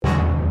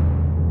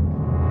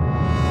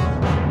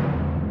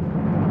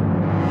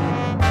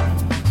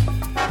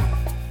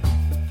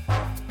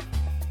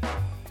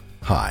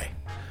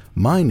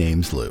My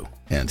name's Lou,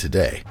 and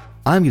today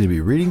I'm going to be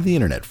reading the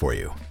internet for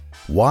you.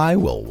 Why?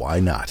 Well, why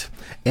not?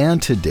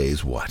 And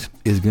today's what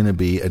is going to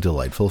be a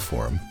delightful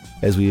forum,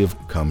 as we have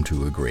come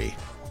to agree.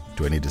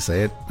 Do I need to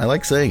say it? I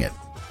like saying it.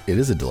 It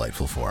is a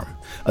delightful forum.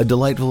 A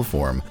delightful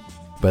forum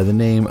by the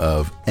name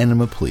of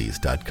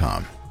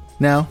enemaplease.com.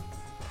 Now,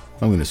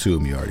 I'm going to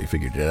assume you already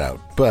figured it out,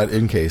 but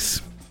in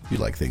case you'd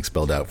like things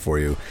spelled out for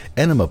you,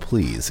 Enema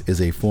Please is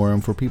a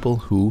forum for people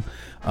who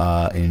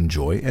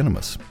enjoy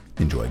enemas,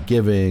 enjoy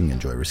giving,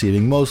 enjoy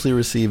receiving, mostly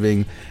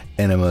receiving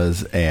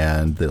enemas,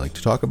 and they like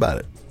to talk about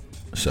it.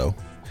 So,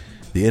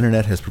 the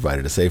internet has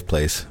provided a safe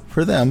place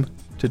for them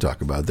to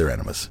talk about their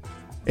enemas.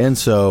 And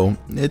so,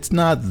 it's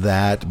not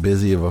that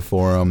busy of a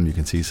forum. You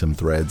can see some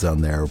threads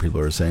on there where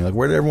people are saying, like,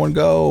 where did everyone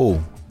go?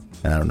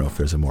 And I don't know if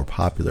there's a more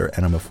popular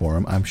enema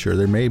forum. I'm sure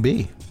there may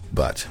be.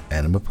 But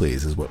Enema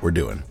Please is what we're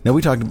doing. Now,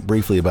 we talked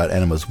briefly about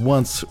enemas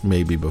once,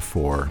 maybe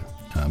before,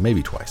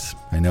 maybe twice.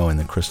 I know in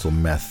the Crystal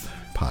Meth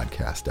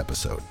podcast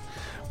episode.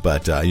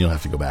 But you'll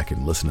have to go back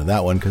and listen to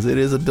that one because it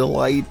is a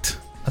delight.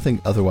 I think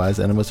otherwise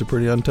enemas are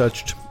pretty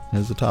untouched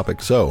as a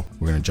topic. So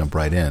we're going to jump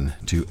right in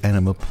to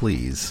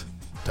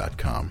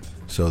enemaplease.com.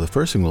 So the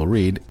first thing we'll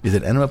read is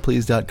at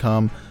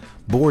enemaplease.com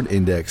board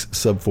index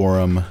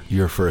subforum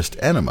Your First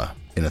Enema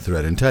in a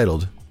thread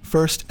entitled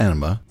First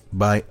Enema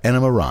by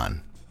Enema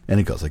Ron. And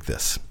it goes like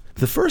this.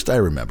 The first I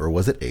remember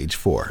was at age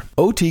 4.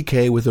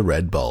 OTK with a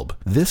red bulb.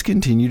 This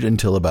continued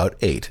until about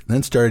 8,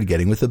 then started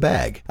getting with the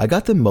bag. I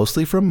got them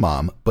mostly from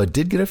Mom, but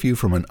did get a few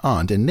from an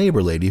aunt and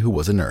neighbor lady who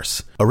was a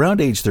nurse.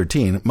 Around age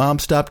 13, Mom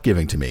stopped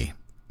giving to me.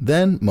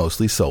 Then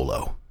mostly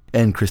solo.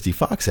 And Christy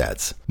Fox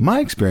adds, my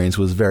experience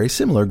was very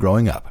similar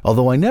growing up.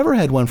 Although I never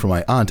had one from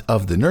my aunt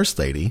of the nurse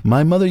lady,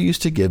 my mother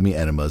used to give me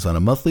enemas on a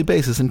monthly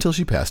basis until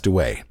she passed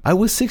away. I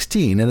was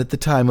 16 and at the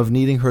time of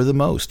needing her the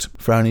most.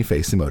 Frowny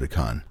face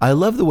emoticon. I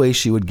love the way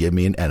she would give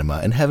me an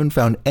enema and haven't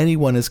found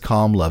anyone as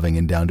calm, loving,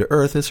 and down to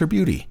earth as her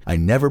beauty. I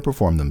never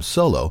perform them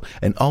solo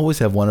and always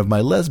have one of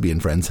my lesbian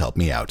friends help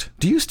me out.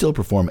 Do you still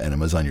perform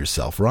enemas on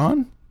yourself,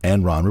 Ron?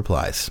 And Ron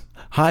replies,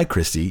 hi,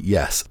 Christy.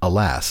 Yes,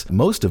 alas,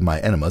 most of my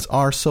enemas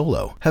are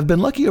solo. Have been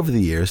lucky over the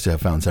years to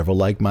have found several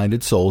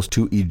like-minded souls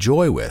to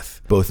enjoy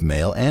with, both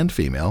male and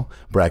female.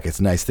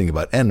 Brackets, nice thing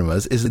about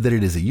enemas is that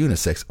it is a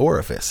unisex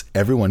orifice.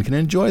 Everyone can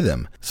enjoy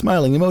them.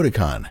 Smiling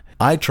emoticon.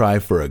 I try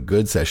for a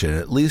good session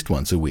at least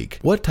once a week.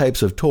 What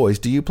types of toys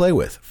do you play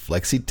with?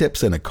 Flexi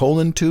tips and a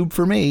colon tube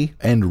for me,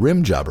 and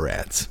rim jobber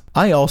ads.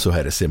 I also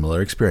had a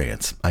similar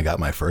experience. I got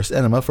my first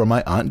enema from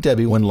my Aunt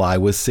Debbie when Lai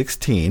was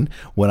 16,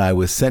 when I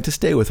was sent to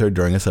stay with her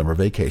during a summer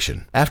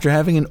vacation. After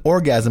having an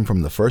orgasm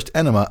from the first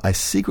enema, I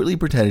secretly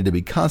pretended to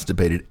be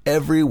constipated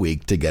every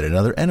week to get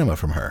another enema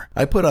from her.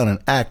 I put on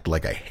an act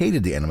like I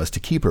hated the enemas to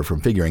keep her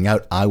from figuring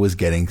out I was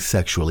getting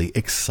sexually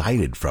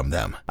excited from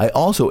them. I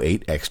also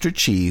ate extra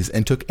cheese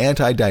and took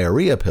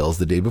anti-diarrhea pills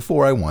the day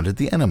before I wanted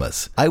the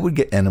enemas. I would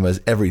get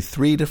enemas every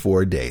 3 to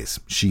 4 days.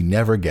 She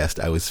never guessed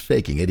I was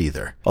faking it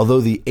either.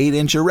 Although the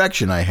 8-inch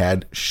erection I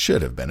had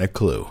should have been a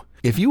clue.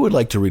 If you would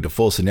like to read a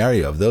full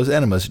scenario of those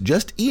enemas,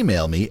 just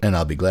email me and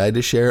I'll be glad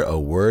to share a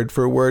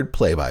word-for-word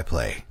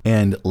play-by-play.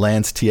 And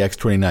Lance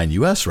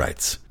TX29US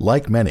writes,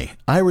 like many,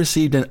 I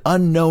received an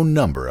unknown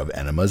number of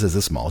enemas as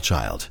a small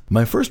child.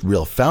 My first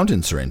real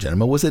fountain syringe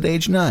enema was at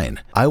age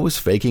 9. I was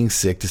faking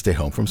sick to stay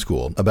home from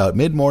school. About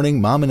mid-morning,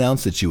 Mom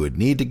announced that she would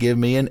need to give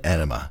me an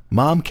enema.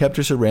 Mom kept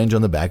her syringe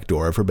on the back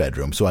door of her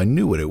bedroom, so I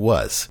knew what it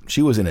was.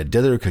 She was in a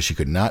dither because she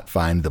could not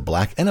find the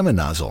black enema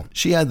nozzle.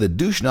 She had the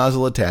douche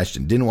nozzle attached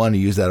and didn't want to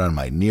use that on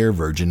my near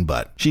virgin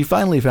butt. She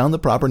finally found the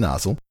proper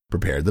nozzle,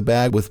 prepared the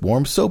bag with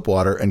warm soap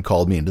water, and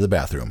called me into the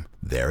bathroom.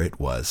 There it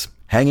was.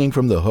 Hanging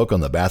from the hook on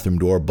the bathroom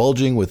door,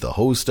 bulging with the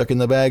hose stuck in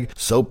the bag,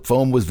 soap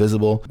foam was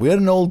visible. We had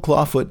an old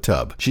clawfoot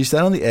tub. She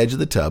sat on the edge of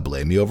the tub,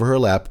 laid me over her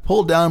lap,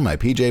 pulled down my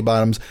PJ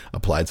bottoms,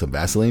 applied some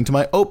Vaseline to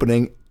my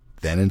opening,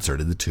 then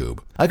inserted the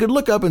tube. I could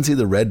look up and see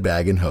the red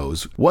bag and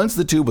hose. Once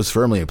the tube was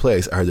firmly in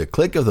place, I heard the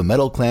click of the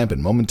metal clamp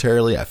and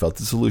momentarily I felt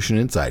the solution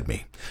inside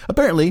me.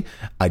 Apparently,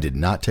 I did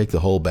not take the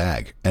whole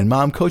bag, and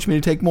Mom coached me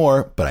to take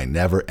more, but I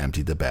never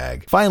emptied the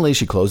bag. Finally,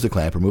 she closed the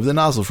clamp, removed the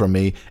nozzle from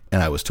me,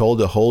 and I was told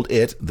to hold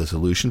the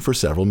solution, for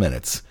several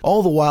minutes.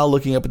 All the while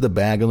looking up at the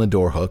bag on the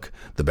door hook.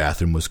 The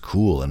bathroom was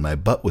cool and my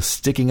butt was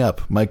sticking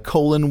up. My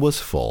colon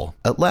was full.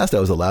 At last I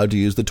was allowed to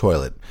use the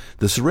toilet.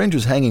 The syringe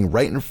was hanging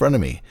right in front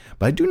of me,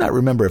 but I do not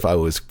remember if I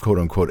was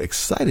quote-unquote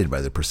excited by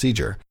the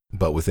procedure.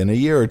 But within a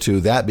year or two,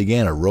 that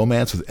began a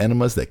romance with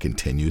enemas that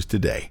continues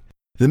today.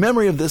 The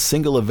memory of this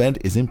single event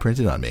is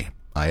imprinted on me.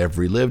 I have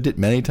relived it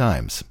many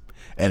times.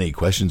 Any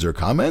questions or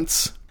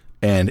comments?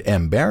 And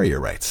M. Barrier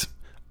writes,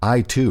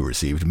 I too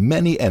received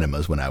many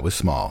enemas when I was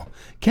small.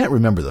 Can't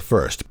remember the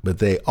first, but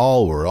they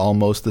all were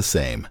almost the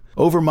same.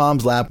 Over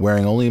Mom's lap,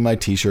 wearing only my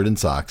t-shirt and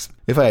socks.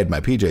 If I had my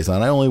PJs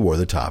on, I only wore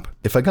the top.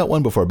 If I got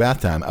one before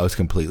bath time, I was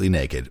completely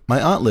naked.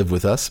 My aunt lived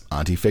with us.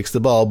 Auntie fixed the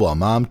bulb while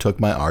Mom took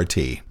my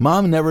RT.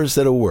 Mom never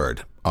said a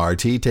word.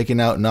 RT taken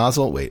out,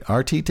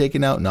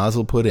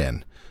 nozzle put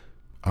in.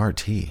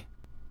 RT? I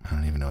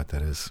don't even know what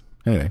that is.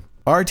 Anyway,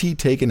 RT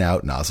taken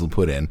out, nozzle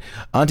put in.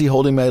 Auntie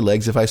holding my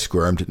legs if I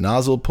squirmed,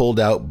 nozzle pulled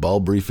out,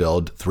 bulb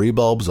refilled, 3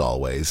 bulbs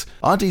always.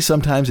 Auntie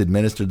sometimes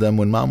administered them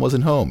when Mom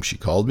wasn't home. She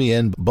called me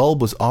in,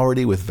 bulb was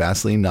already with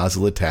Vaseline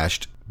nozzle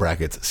attached,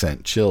 brackets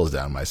sent chills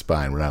down my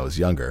spine when I was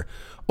younger.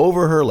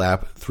 Over her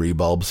lap, 3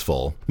 bulbs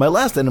full. My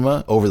last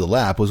enema over the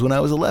lap was when I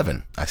was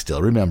 11. I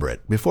still remember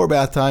it. Before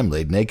bath time,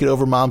 laid naked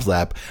over Mom's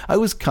lap. I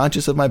was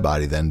conscious of my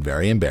body then,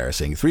 very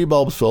embarrassing. 3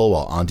 bulbs full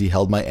while Auntie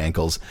held my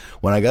ankles.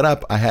 When I got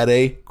up, I had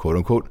a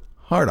quote-unquote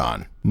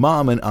hard-on.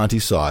 Mom and Auntie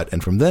saw it,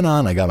 and from then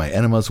on, I got my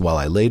enemas while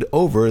I laid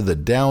over the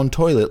down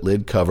toilet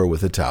lid cover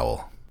with a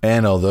towel.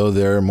 And although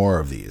there are more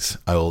of these,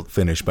 I will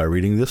finish by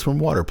reading this from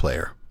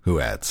Waterplayer, who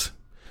adds,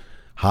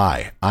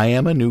 "Hi, I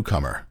am a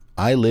newcomer.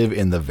 I live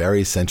in the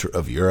very center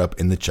of Europe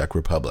in the Czech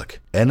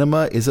Republic.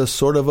 Enema is a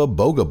sort of a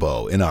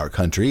bogabo in our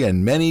country,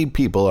 and many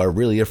people are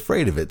really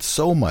afraid of it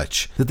so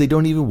much that they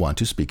don't even want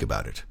to speak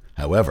about it.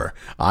 However,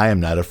 I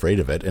am not afraid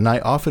of it, and I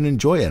often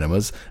enjoy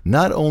enemas,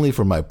 not only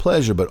for my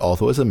pleasure, but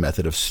also as a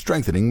method of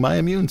strengthening my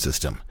immune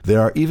system.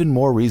 There are even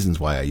more reasons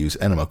why I use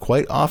enema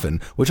quite often,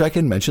 which I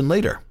can mention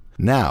later.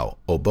 Now,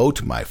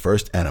 about my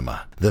first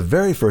enema. The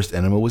very first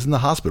enema was in the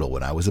hospital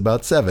when I was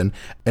about 7,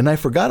 and I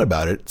forgot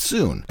about it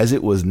soon, as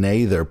it was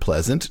neither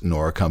pleasant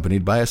nor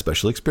accompanied by a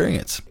special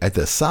experience. At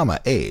the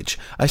Sama age,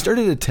 I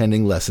started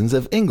attending lessons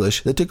of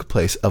English that took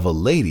place of a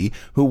lady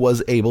who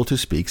was able to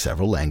speak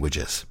several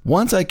languages.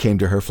 Once I came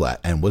to her flat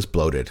and was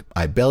bloated.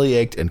 I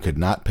bellyached and could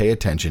not pay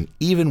attention,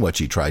 even what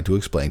she tried to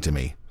explain to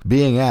me.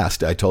 Being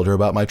asked, I told her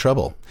about my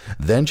trouble.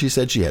 Then she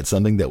said she had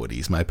something that would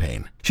ease my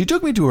pain. She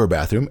took me to her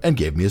bathroom and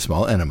gave me a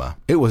small enema.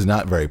 It was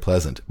not very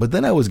pleasant, but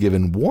then I was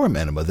given warm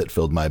enema that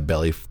filled my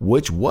belly,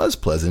 which was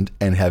pleasant,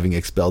 and having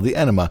expelled the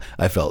enema,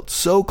 I felt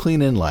so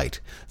clean and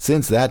light.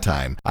 Since that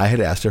time, I had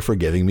asked her for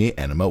giving me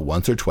enema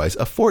once or twice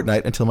a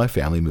fortnight until my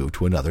family moved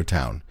to another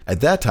town.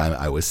 At that time,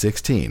 I was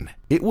 16.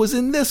 It was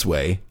in this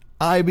way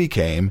I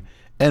became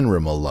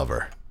Enema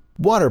lover.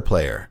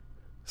 Waterplayer.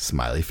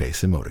 Smiley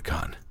face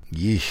emoticon.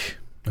 Yeesh.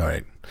 All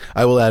right,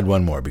 I will add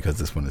one more because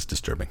this one is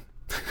disturbing.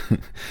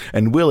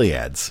 And Willie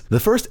adds,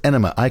 "The first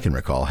enema I can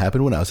recall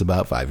happened when I was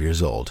about 5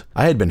 years old.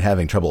 I had been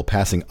having trouble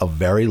passing a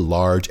very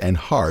large and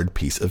hard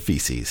piece of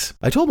feces.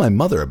 I told my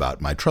mother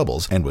about my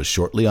troubles and was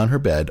shortly on her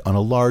bed on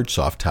a large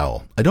soft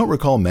towel. I don't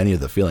recall many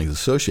of the feelings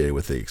associated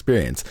with the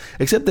experience,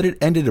 except that it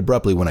ended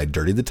abruptly when I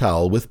dirtied the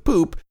towel with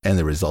poop and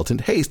the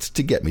resultant haste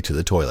to get me to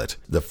the toilet.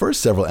 The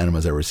first several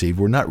enemas I received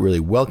were not really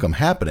welcome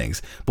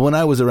happenings, but when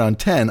I was around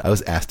 10, I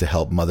was asked to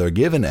help mother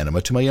give an enema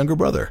to my younger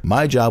brother.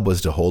 My job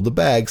was to hold the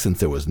bag since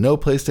there was no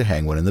place to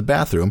hang one in the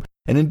bathroom,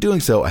 and in doing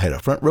so, I had a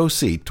front row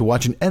seat to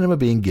watch an enema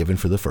being given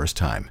for the first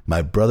time.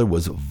 My brother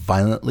was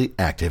violently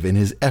active in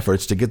his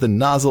efforts to get the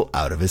nozzle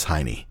out of his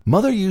hiney.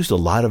 Mother used a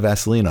lot of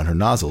Vaseline on her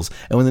nozzles,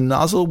 and when the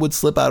nozzle would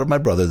slip out of my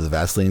brother, the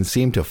Vaseline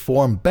seemed to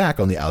form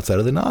back on the outside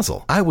of the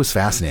nozzle. I was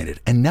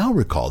fascinated, and now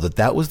recall that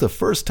that was the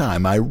first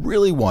time I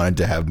really wanted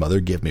to have mother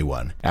give me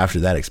one. After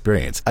that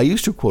experience, I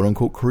used to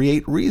quote-unquote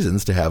create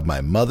reasons to have my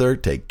mother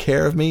take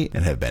care of me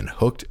and have been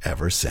hooked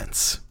ever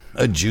since."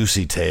 A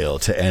juicy tale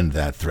to end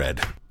that thread.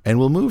 And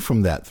we'll move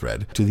from that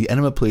thread to the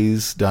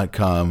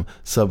enemaplease.com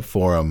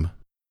subforum,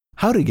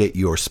 how to get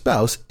your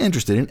spouse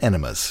interested in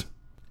enemas,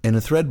 in a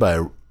thread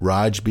by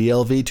Raj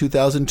BLV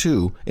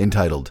 2002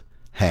 entitled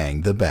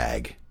Hang the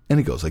Bag. And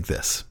it goes like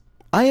this.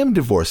 "I am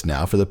divorced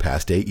now for the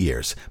past 8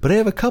 years, but I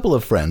have a couple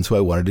of friends who I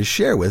wanted to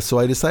share with, so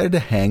I decided to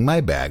hang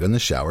my bag on the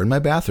shower in my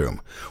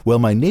bathroom. Well,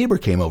 my neighbor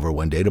came over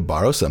one day to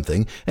borrow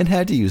something and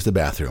had to use the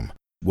bathroom.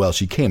 Well,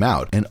 she came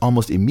out and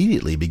almost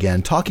immediately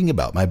began talking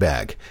about my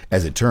bag.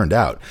 As it turned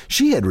out,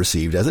 she had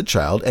received as a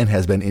child and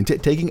has been into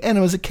taking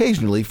enemas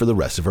occasionally for the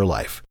rest of her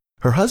life.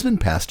 Her husband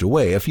passed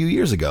away a few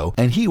years ago,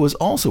 and he was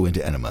also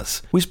into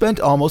enemas. We spent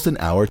almost an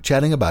hour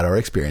chatting about our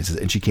experiences,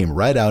 and she came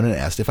right out and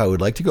asked if I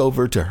would like to go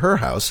over to her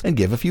house and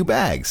give a few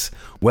bags.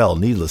 Well,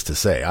 needless to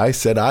say, I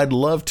said I'd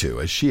love to,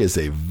 as she is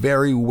a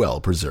very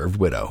well-preserved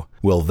widow.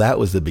 Well, that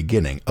was the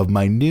beginning of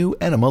my new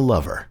enema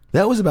lover.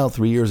 That was about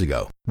 3 years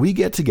ago. We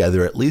get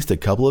together at least a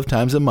couple of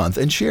times a month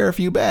and share a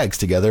few bags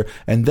together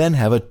and then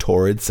have a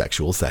torrid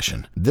sexual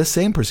session. This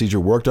same procedure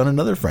worked on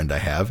another friend I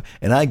have,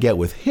 and I get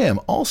with him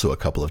also a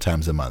couple of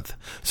times a month.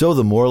 So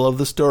the moral of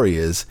the story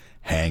is,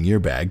 hang your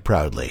bag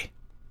proudly."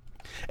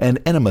 And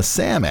Enema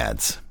Sam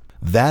adds,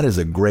 "That is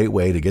a great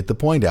way to get the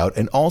point out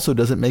and also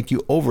doesn't make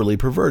you overly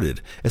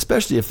perverted,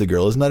 especially if the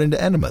girl is not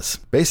into enemas.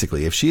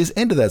 Basically, if she is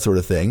into that sort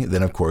of thing,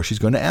 then of course she's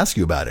going to ask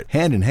you about it.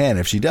 Hand in hand,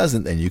 if she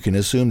doesn't, then you can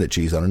assume that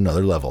she's on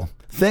another level."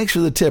 Thanks for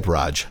the tip,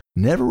 Raj.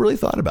 Never really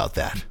thought about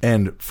that.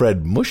 And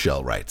Fred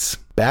Mushell writes,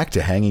 "Back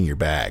to hanging your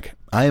bag.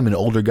 I am an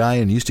older guy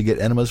and used to get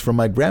enemas from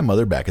my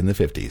grandmother back in the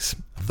 50s.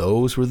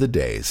 Those were the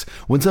days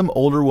when some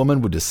older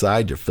woman would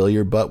decide to fill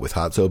your butt with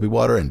hot soapy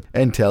water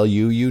and tell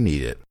you you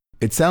need it.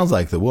 It sounds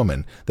like the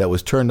woman that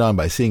was turned on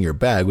by seeing your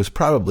bag was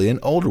probably an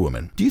older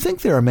woman. Do you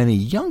think there are many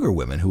younger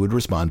women who would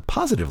respond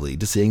positively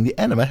to seeing the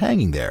enema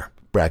hanging there?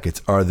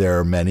 brackets, are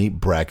there many,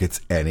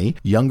 brackets, any,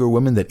 younger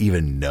women that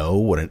even know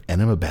what an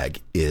enema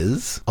bag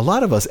is? A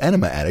lot of us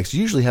enema addicts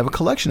usually have a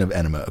collection of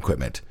enema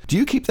equipment. Do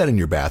you keep that in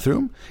your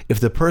bathroom? If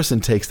the person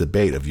takes the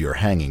bait of your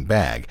hanging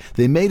bag,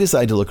 they may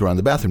decide to look around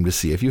the bathroom to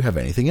see if you have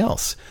anything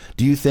else.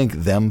 Do you think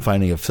them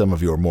finding some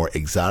of your more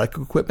exotic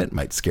equipment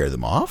might scare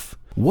them off?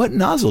 What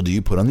nozzle do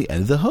you put on the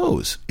end of the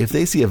hose? If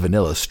they see a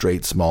vanilla,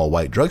 straight, small,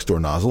 white drugstore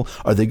nozzle,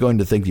 are they going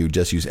to think you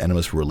just use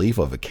enemas for relief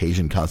of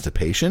occasion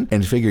constipation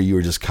and figure you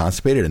were just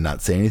constipated and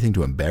not say anything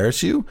to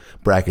embarrass you?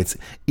 Brackets,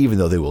 even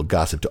though they will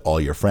gossip to all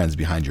your friends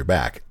behind your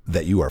back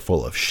that you are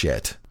full of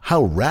shit.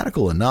 How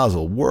radical a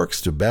nozzle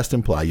works to best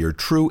imply your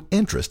true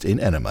interest in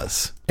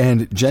enemas.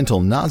 And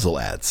gentle nozzle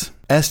adds.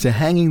 As to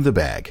hanging the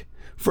bag.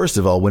 First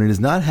of all, when it is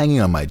not hanging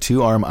on my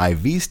 2-arm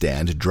IV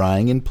stand,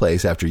 drying in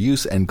place after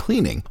use and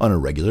cleaning on a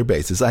regular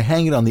basis, I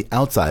hang it on the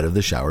outside of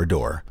the shower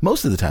door.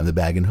 Most of the time, the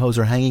bag and hose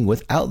are hanging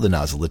without the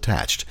nozzle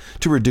attached,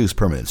 to reduce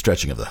permanent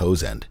stretching of the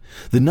hose end.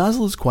 The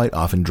nozzle is quite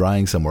often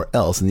drying somewhere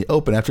else in the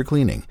open after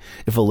cleaning.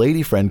 If a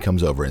lady friend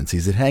comes over and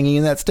sees it hanging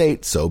in that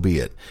state, so be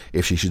it.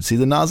 If she should see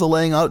the nozzle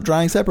laying out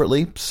drying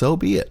separately, so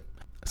be it.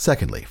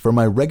 Secondly, for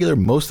my regular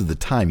most of the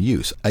time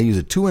use, I use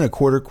a 2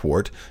 1/4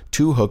 quart,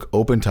 2-hook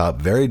open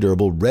top, very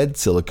durable red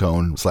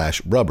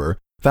silicone/rubber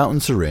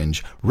fountain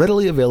syringe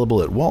readily available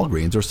at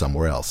Walgreens or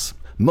somewhere else.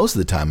 Most of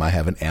the time I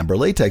have an amber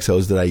latex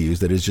hose that I use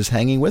that is just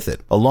hanging with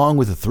it, along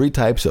with the 3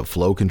 types of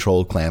flow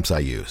control clamps I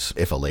use.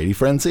 If a lady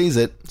friend sees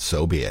it,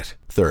 so be it.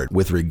 Third,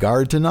 with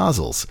regard to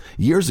nozzles,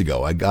 years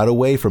ago I got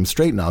away from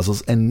straight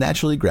nozzles and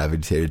naturally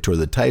gravitated toward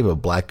the type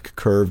of black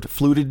curved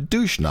fluted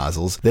douche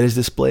nozzles that is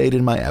displayed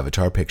in my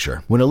avatar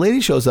picture. When a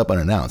lady shows up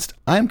unannounced,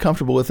 I am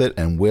comfortable with it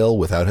and will,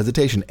 without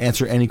hesitation,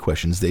 answer any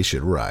questions they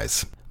should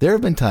arise. There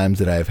have been times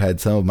that I have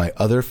had some of my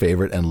other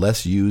favorite and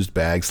less used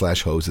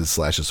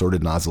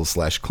bags/hoses/assorted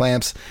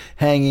nozzles/clamps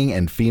hanging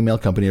and female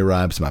company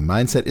arrives. My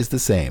mindset is the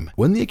same.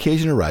 When the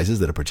occasion arises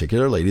that a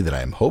particular lady that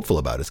I am hopeful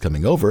about is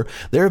coming over,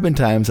 there have been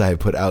times I have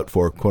put out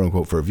for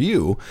quote-unquote for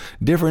view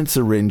different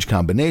syringe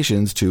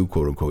combinations to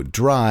quote-unquote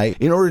dry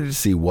in order to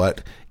see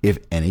what, if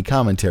any,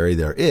 commentary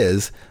there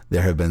is.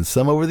 There have been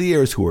some over the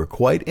years who were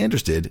quite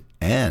interested,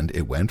 and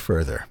it went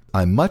further.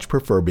 I much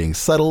prefer being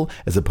subtle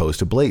as opposed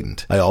to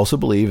blatant. I also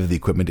believe if the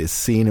equipment is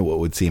seen in what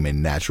would seem a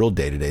natural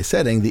day-to-day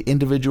setting, the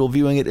individual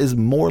viewing it is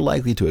more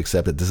likely to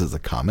accept that this is a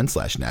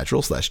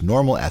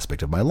common/natural/normal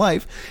aspect of my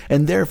life,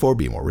 and therefore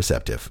be more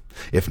receptive.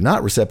 If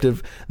not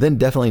receptive, then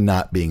definitely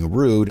not being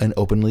rude and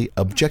openly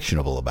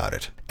objectionable about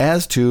it.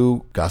 As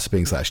to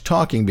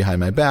gossiping/talking behind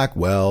my back,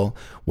 well,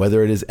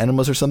 whether it is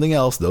enemas or something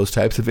else, those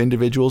types of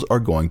individuals are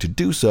going to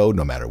do so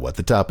no matter what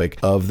the topic.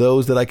 Of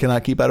those that I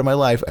cannot keep out of my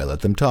life, I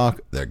let them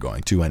talk. They're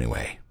going to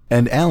anyway.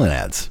 And Alan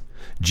adds,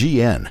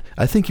 GN,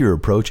 I think your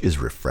approach is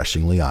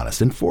refreshingly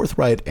honest and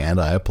forthright, and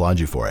I applaud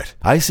you for it.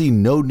 I see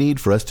no need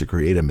for us to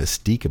create a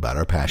mystique about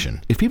our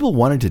passion. If people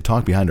wanted to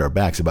talk behind our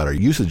backs about our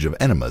usage of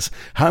enemas,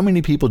 how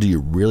many people do you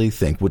really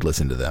think would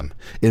listen to them?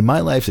 In my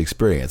life's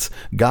experience,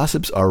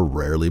 gossips are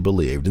rarely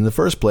believed in the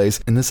first place,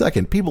 and the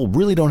second, people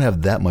really don't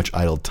have that much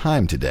idle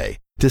time today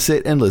to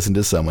sit and listen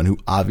to someone who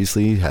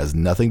obviously has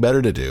nothing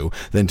better to do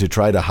than to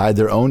try to hide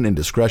their own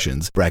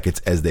indiscretions, brackets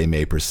as they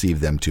may perceive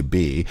them to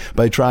be,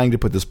 by trying to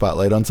put the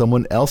spotlight on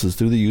someone else's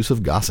through the use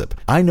of gossip.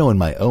 I know in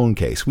my own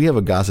case, we have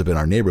a gossip in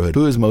our neighborhood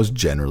who is most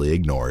generally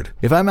ignored.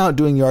 If I'm out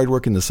doing yard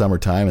work in the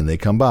summertime and they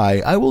come by,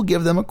 I will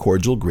give them a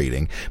cordial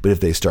greeting, but if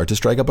they start to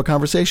strike up a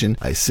conversation,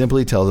 I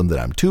simply tell them that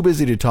I'm too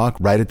busy to talk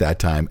right at that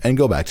time and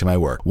go back to my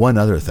work. One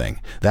other thing,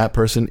 that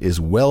person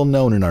is well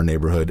known in our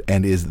neighborhood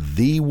and is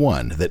the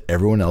one that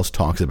everyone else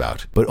talks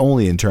about, but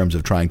only in terms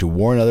of trying to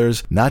warn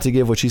others not to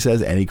give what she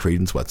says any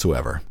credence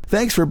whatsoever.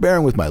 Thanks for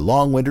bearing with my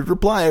long-winded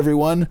reply,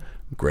 everyone.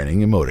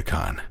 Grinning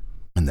emoticon.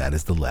 And that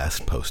is the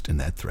last post in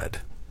that thread.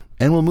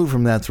 And we'll move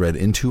from that thread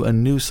into a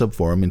new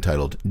subforum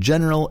entitled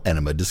General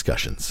Enema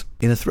Discussions.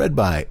 In a thread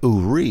by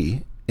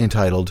Uri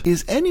entitled,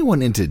 Is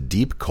anyone into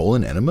deep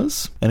colon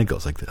enemas? And it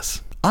goes like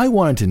this. I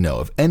wanted to know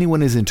if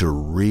anyone is into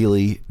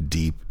really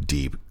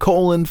deep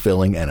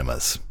colon-filling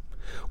enemas.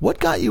 What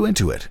got you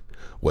into it?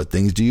 What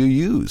things do you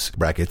use?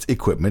 Brackets,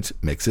 equipment,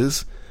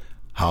 mixes.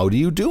 How do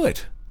you do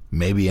it?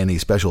 Maybe any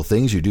special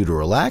things you do to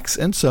relax,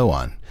 and so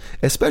on.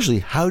 Especially,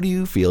 how do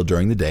you feel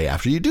during the day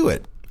after you do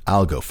it?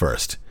 I'll go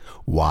first.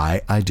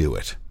 Why I do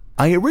it.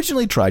 I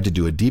originally tried to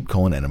do a deep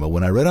colon enema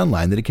when I read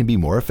online that it can be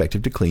more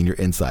effective to clean your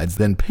insides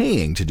than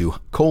paying to do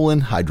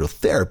colon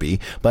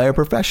hydrotherapy by a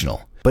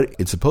professional. But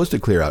it's supposed to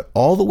clear out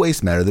all the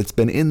waste matter that's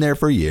been in there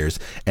for years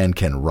and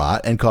can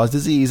rot and cause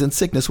disease and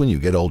sickness when you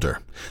get older.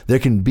 There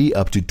can be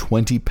up to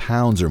 20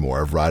 pounds or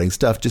more of rotting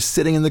stuff just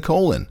sitting in the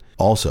colon.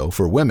 Also,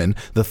 for women,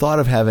 the thought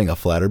of having a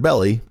flatter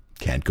belly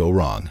can't go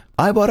wrong.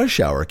 I bought a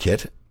shower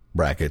kit,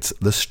 brackets,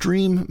 the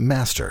Stream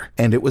Master,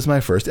 and it was my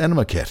first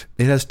enema kit.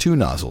 It has 2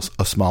 nozzles,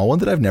 a small one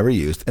that I've never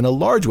used and a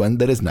large one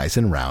that is nice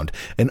and round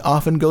and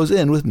often goes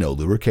in with no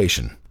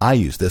lubrication. I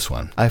use this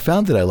one. I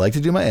found that I like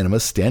to do my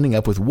enemas standing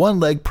up with one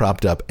leg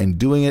propped up, and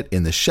doing it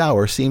in the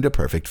shower seemed a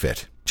perfect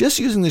fit. Just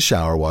using the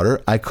shower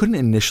water, I couldn't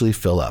initially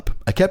fill up.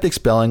 I kept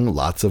expelling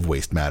lots of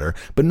waste matter,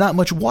 but not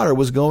much water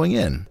was going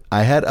in.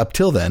 I had up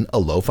till then a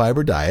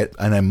low-fiber diet,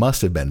 and I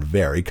must have been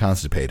very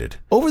constipated.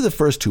 Over the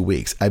first 2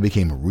 weeks, I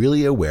became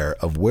really aware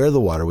of where the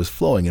water was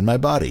flowing in my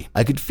body.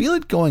 I could feel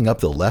it going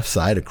up the left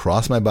side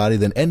across my body,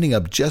 then ending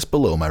up just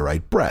below my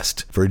right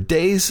breast. For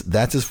days,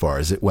 that's as far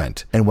as it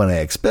went. And when I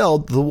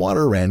expelled, the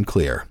water ran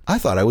clear. I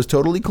thought I was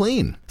totally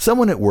clean.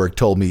 Someone at work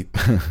told me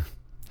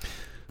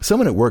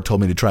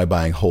to try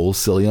buying whole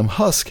psyllium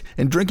husk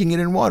and drinking it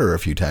in water a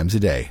few times a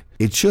day.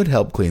 It should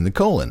help clean the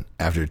colon.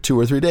 After 2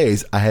 or 3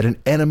 days, I had an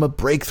enema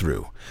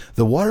breakthrough.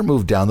 The water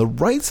moved down the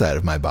right side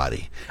of my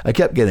body. I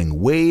kept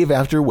getting wave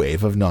after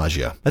wave of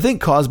nausea, I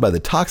think caused by the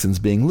toxins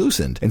being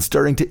loosened and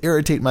starting to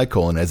irritate my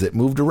colon as it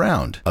moved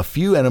around. A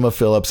few enema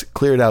fill-ups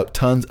cleared out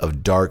tons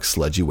of dark,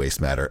 sludgy waste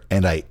matter,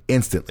 and I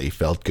instantly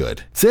felt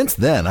good. Since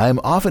then, I am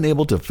often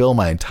able to fill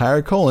my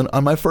entire colon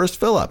on my first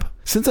fill-up.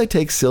 Since I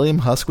take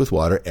psyllium husk with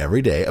water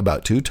every day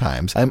about 2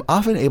 times, I'm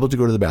often able to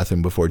go to the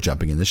bathroom before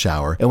jumping in the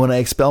shower, and when I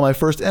expel my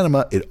first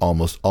enema, it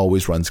almost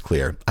always runs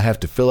clear. I have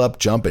to fill up,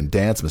 jump, and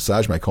dance,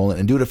 massage my colon,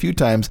 and do it a few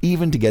times,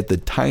 even to get the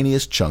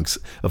tiniest chunks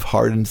of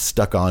hardened,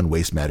 stuck-on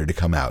waste matter to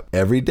come out.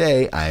 Every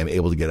day, I am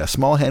able to get a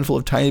small handful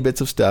of tiny bits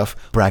of stuff,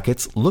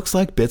 brackets, looks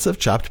like bits of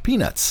chopped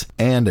peanuts.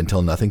 And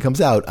until nothing comes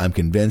out, I'm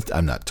convinced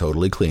I'm not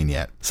totally clean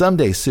yet.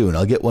 Someday soon,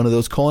 I'll get one of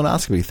those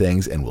colonoscopy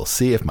things, and we'll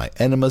see if my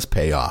enemas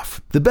pay off.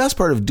 The best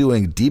part of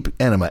doing deep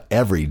enema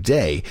every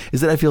day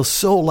is that I feel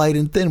so light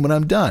and thin when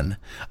I'm done.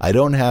 I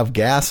don't have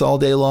gas all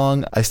day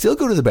long. I still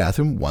go to the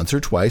bathroom once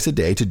or twice a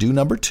day to do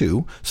number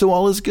 2, so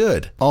all is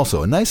good.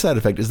 Also, a nice side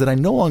effect is that I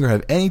no longer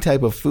have any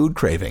type of food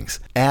cravings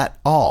at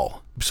all.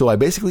 So I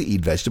basically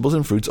eat vegetables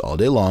and fruits all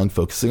day long,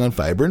 focusing on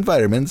fiber and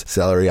vitamins,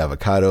 celery,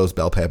 avocados,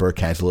 bell pepper,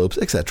 cantaloupes,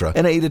 etc.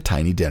 And I eat a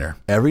tiny dinner.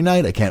 Every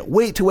night I can't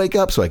wait to wake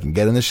up so I can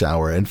get in the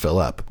shower and fill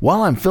up.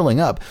 While I'm filling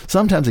up,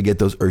 sometimes I get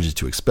those urges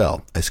to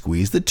expel. I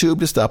squeeze the tube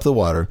to stop the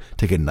water,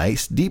 take a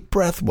nice deep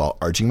breath while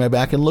arching my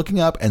back and looking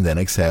up, and then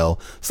exhale,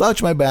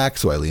 slouch my back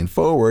so I lean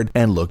forward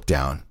and look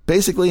down.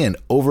 Basically an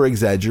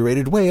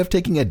over-exaggerated way of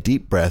taking a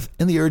deep breath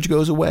and the urge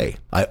goes away.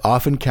 I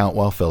often count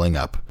while filling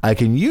up. I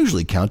can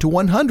usually count to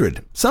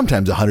 100,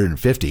 sometimes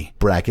 150.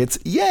 Brackets,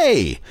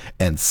 yay!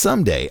 And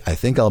someday I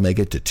think I'll make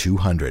it to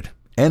 200.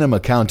 Enema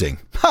counting.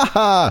 Ha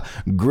ha!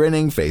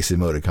 Grinning face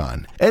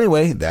emoticon.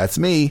 Anyway, that's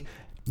me.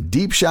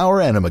 Deep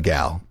shower enema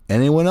gal.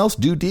 Anyone else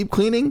do deep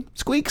cleaning?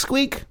 Squeak,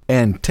 squeak.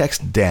 And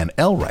text Dan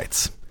L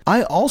writes,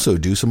 I also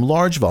do some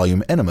large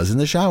volume enemas in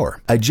the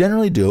shower. I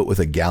generally do it with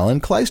a gallon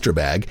Kleister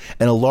bag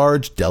and a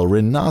large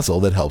Delrin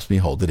nozzle that helps me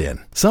hold it in.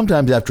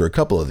 Sometimes after a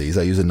couple of these,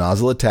 I use a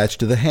nozzle attached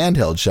to the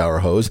handheld shower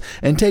hose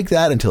and take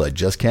that until I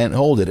just can't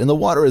hold it and the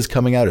water is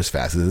coming out as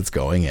fast as it's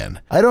going in.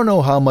 I don't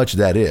know how much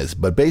that is,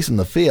 but based on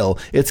the feel,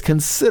 it's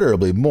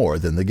considerably more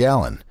than the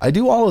gallon. I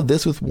do all of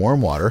this with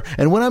warm water,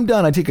 and when I'm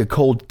done, I take a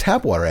cold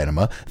tap water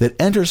enema that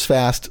enters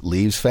fast,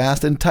 leaves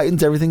fast, and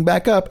tightens everything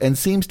back up and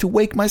seems to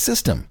wake my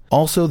system.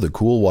 Also, the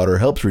cool water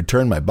helps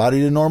return my body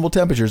to normal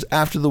temperatures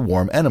after the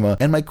warm enema,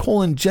 and my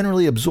colon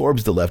generally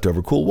absorbs the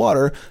leftover cool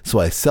water, so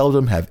I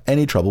seldom have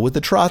any trouble with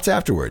the trots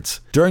afterwards.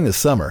 During the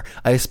summer,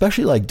 I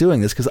especially like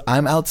doing this because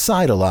I'm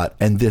outside a lot,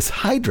 and this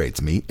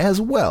hydrates me as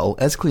well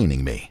as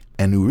cleaning me.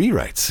 And Uri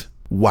writes,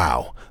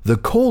 wow, the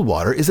cold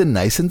water is a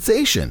nice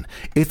sensation.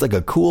 It's like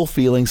a cool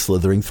feeling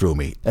slithering through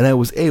me, and I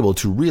was able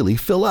to really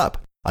fill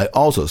up. I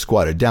also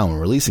squatted down when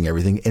releasing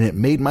everything, and it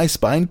made my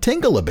spine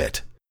tingle a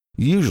bit.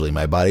 Usually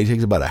my body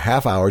takes about a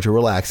half hour to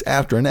relax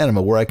after an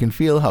enema where I can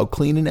feel how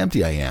clean and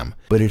empty I am,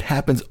 but it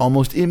happens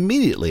almost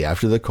immediately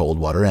after the cold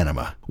water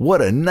enema.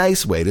 What a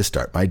nice way to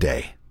start my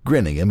day.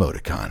 Grinning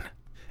emoticon.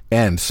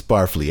 And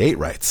Sparfly8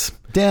 writes,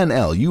 Dan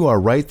L., you are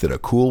right that a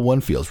cool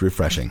one feels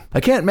refreshing.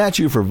 I can't match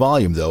you for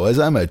volume though, as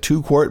I'm a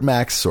 2-quart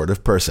max sort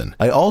of person.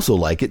 I also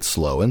like it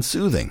slow and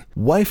soothing.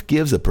 Wife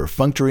gives a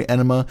perfunctory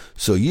enema,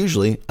 so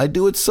usually I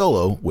do it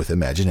solo with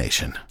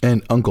imagination.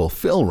 And Uncle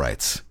Phil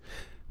writes,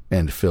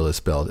 and Phil is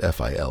spelled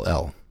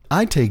F-I-L-L.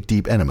 I take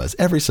deep enemas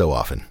every so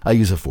often. I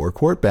use a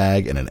 4-quart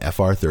bag and an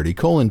FR30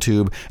 colon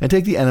tube and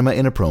take the enema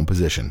in a prone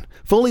position.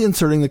 Fully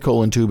inserting the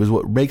colon tube is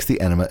what makes the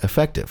enema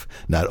effective.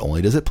 Not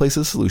only does it place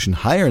the solution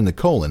higher in the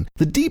colon,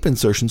 the deep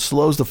insertion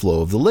slows the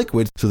flow of the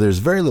liquid, so there's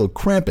very little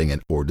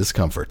cramping or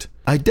discomfort.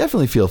 I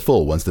definitely feel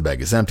full once the bag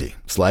is empty.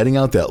 Sliding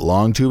out that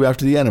long tube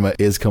after the enema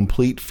is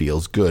complete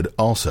feels good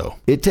also.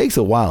 It takes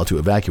a while to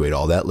evacuate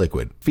all that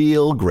liquid.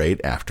 Feel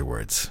great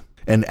afterwards.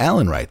 And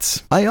Alan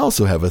writes, I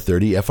also have a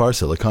 30 FR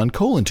silicone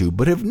colon tube,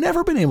 but have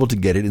never been able to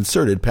get it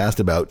inserted past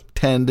about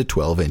 10 to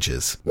 12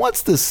 inches.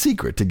 What's the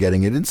secret to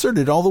getting it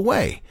inserted all the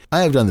way?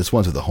 I have done this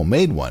once with a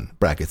homemade one,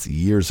 brackets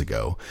years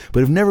ago,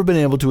 but have never been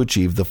able to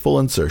achieve the full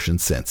insertion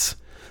since.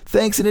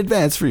 Thanks in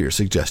advance for your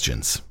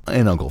suggestions.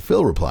 And Uncle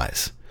Phil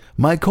replies,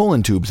 My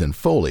colon tubes and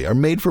Foley are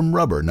made from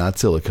rubber, not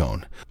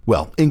silicone.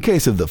 Well, in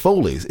case of the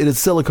Foleys, it is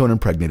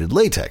silicone-impregnated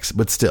latex,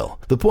 but still.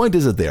 The point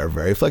is that they are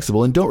very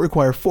flexible and don't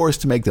require force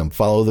to make them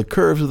follow the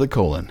curves of the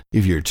colon.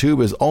 If your tube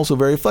is also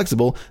very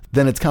flexible,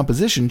 then its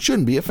composition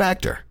shouldn't be a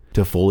factor.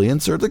 To fully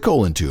insert the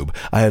colon tube,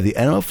 I have the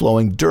enema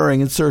flowing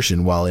during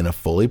insertion while in a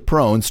fully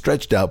prone,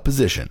 stretched out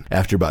position.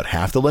 After about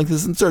half the length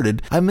is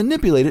inserted, I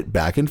manipulate it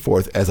back and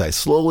forth as I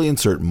slowly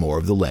insert more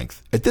of the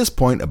length. At this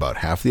point, about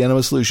half the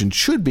enema solution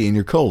should be in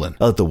your colon.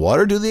 Let the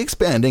water do the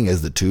expanding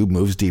as the tube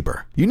moves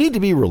deeper. You need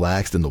to be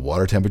relaxed and the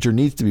water temperature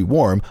needs to be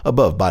warm,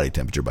 above body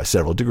temperature by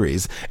several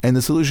degrees, and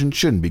the solution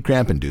shouldn't be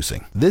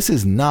cramp-inducing. This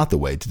is not the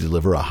way to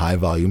deliver a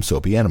high-volume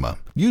soapy enema.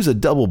 Use a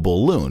double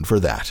balloon for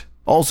that.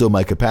 Also,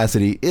 my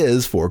capacity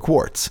is 4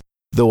 quarts,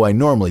 though I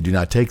normally do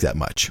not take that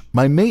much.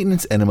 My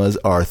maintenance enemas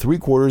are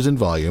 3/4 in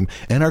volume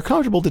and are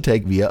comfortable to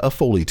take via a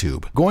Foley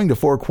tube. Going to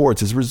 4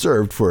 quarts is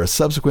reserved for a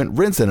subsequent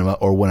rinse enema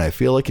or when I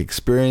feel like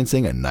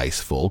experiencing a nice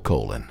full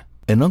colon.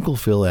 And Uncle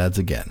Phil adds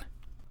again,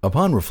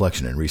 upon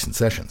reflection in recent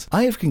sessions,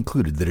 I have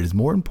concluded that it is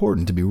more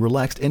important to be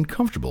relaxed and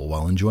comfortable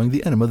while enjoying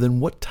the enema than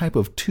what type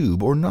of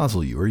tube or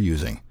nozzle you are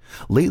using.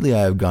 Lately,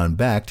 I have gone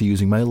back to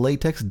using my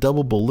latex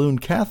double balloon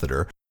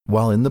catheter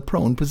while in the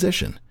prone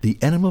position. The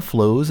enema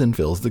flows and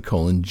fills the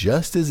colon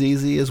just as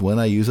easy as when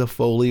I use a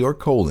Foley or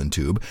colon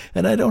tube,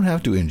 and I don't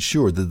have to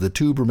ensure that the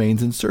tube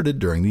remains inserted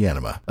during the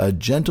enema. A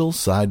gentle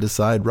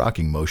side-to-side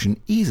rocking motion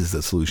eases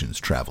the solution's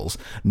travels,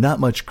 not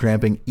much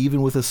cramping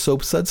even with a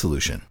soap sud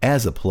solution.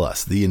 As a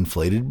plus, the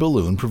inflated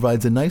balloon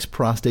provides a nice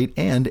prostate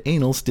and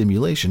anal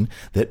stimulation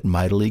that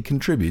mightily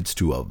contributes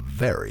to a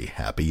very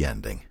happy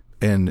ending.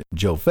 And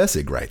Joe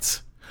Fessig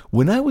writes,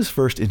 when I was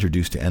first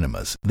introduced to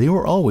enemas, they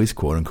were always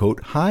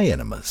quote-unquote high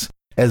enemas.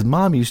 As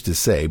Mom used to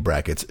say,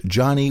 brackets,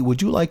 Johnny, would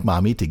you like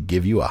Mommy to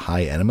give you a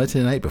high enema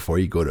tonight before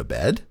you go to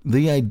bed?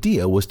 The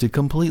idea was to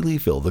completely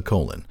fill the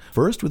colon,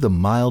 first with a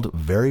mild,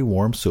 very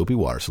warm soapy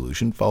water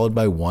solution, followed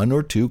by 1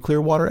 or 2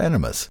 clear water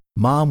enemas.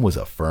 Mom was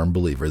a firm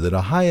believer that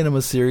a high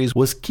enema series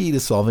was key to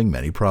solving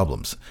many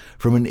problems,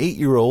 from an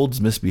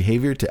 8-year-old's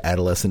misbehavior to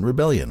adolescent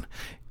rebellion.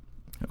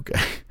 Okay.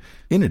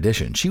 In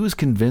addition, she was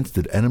convinced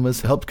that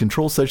enemas helped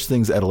control such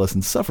things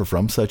adolescents suffer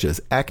from, such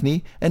as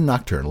acne and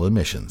nocturnal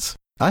emissions.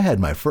 I had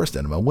my first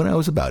enema when I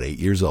was about 8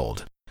 years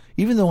old.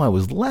 Even though I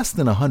was less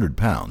than 100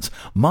 pounds,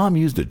 Mom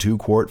used a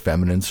 2-quart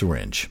feminine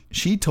syringe.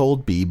 She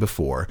told B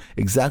before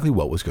exactly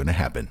what was going to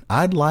happen.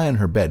 I'd lie on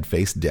her bed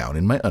face down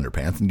in my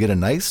underpants and get a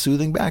nice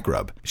soothing back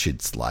rub.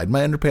 She'd slide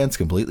my underpants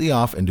completely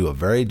off and do a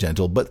very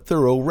gentle but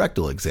thorough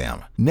rectal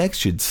exam. Next,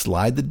 she'd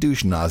slide the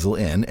douche nozzle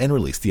in and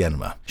release the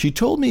enema. She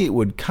told me it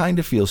would kind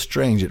of feel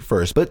strange at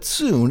first, but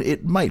soon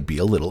it might be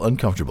a little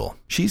uncomfortable.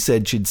 She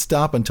said she'd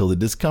stop until the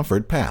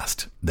discomfort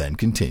passed, then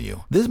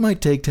continue. This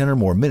might take 10 or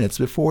more minutes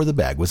before the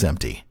bag was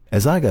empty.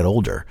 As I got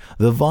older,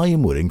 the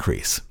volume would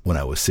increase. When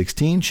I was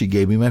 16, she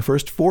gave me my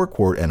first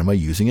 4-quart enema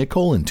using a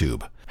colon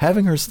tube.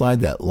 Having her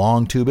slide that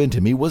long tube into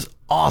me was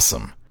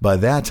awesome. By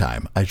that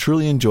time, I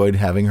truly enjoyed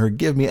having her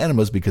give me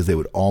enemas because they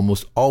would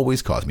almost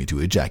always cause me to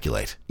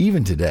ejaculate.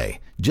 Even today,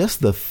 just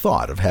the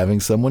thought of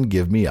having someone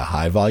give me a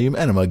high-volume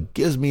enema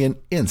gives me an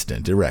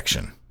instant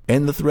erection.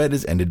 And the thread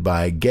is ended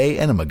by Gay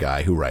Enema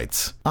Guy, who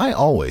writes, I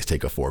always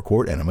take a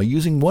 4-quart enema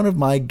using one of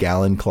my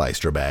gallon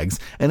Clystra bags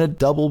and a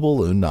double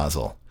balloon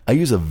nozzle. I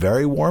use a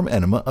very warm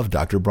enema of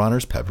Dr.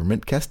 Bronner's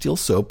Peppermint Castile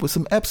soap with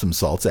some Epsom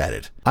salts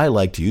added. I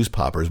like to use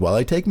poppers while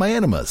I take my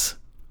enemas.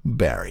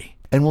 Barry.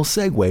 And we'll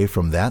segue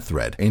from that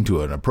thread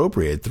into an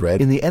appropriate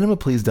thread in the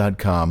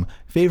EnemaPlease.com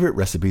favorite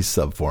recipes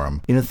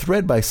subforum in a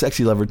thread by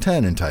Sexy Lover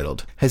 10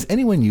 entitled, Has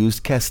anyone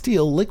used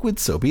Castile liquid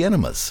soapy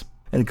enemas?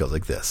 And it goes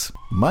like this.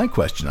 My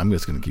question, I'm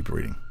just going to keep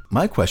reading.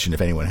 My question,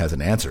 if anyone has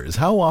an answer, is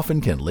how often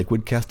can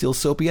liquid Castile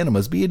soapy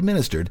enemas be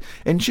administered,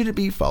 and should it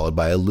be followed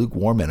by a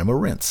lukewarm enema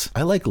rinse?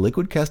 I like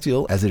liquid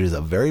Castile as it is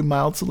a very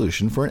mild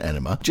solution for an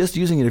enema, just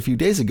using it a few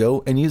days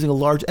ago and using a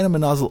large enema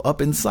nozzle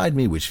up inside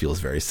me, which feels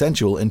very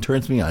sensual and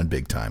turns me on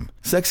big time.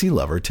 Sexy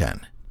Lover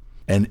 10.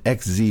 And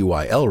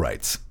XZYL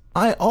writes,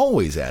 I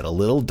always add a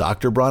little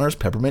Dr. Bronner's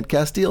Peppermint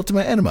Castile to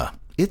my enema.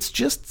 It's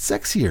just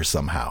sexier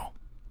somehow.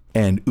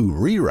 And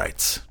Uri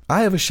writes,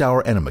 I have a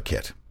shower enema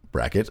kit.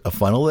 Bracket, a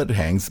funnel that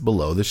hangs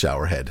below the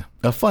shower head.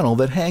 A funnel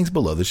that hangs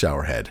below the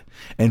shower head.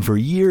 And for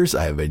years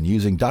I have been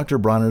using Dr.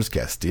 Bronner's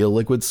Castile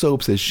liquid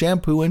soaps as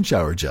shampoo and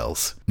shower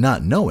gels,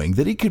 not knowing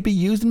that it could be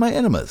used in my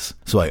enemas.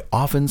 So I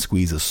often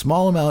squeeze a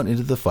small amount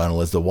into the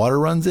funnel as the water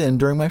runs in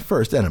during my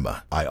first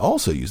enema. I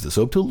also use the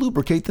soap to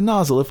lubricate the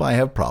nozzle if I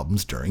have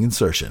problems during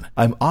insertion.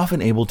 I'm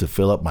often able to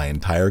fill up my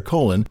entire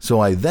colon, so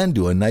I then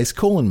do a nice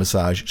colon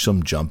massage,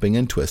 some jumping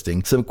and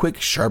twisting, some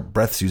quick sharp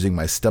breaths using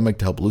my stomach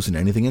to help loosen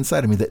anything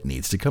inside of me that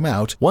needs to come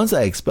out. Once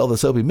I expel the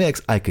soapy mix,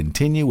 I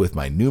continue with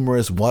my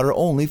numerous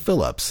water-only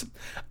fill-ups.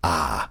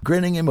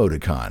 Grinning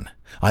emoticon.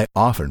 I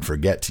often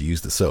forget to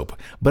use the soap,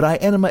 but I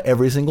enema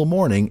every single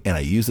morning, and I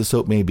use the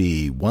soap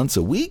maybe once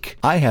a week.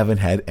 I haven't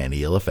had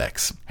any ill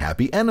effects.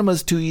 Happy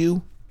enemas to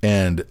you.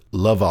 And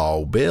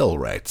Laval Bale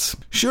writes,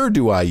 sure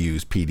do I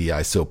use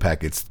PDI soap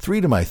packets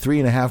 3 to my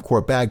 3.5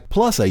 quart bag,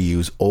 plus I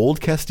use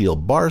Old Castile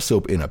bar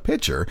soap in a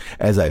pitcher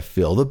as I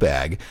fill the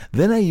bag.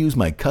 Then I use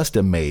my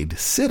custom-made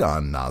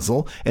sit-on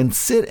nozzle and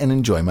sit and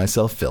enjoy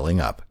myself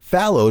filling up,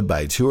 followed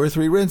by 2 or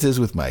 3 rinses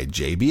with my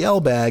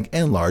JBL bag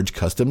and large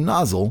custom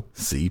nozzle,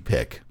 see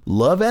pic.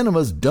 Love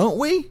enemas, don't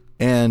we?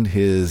 And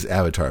his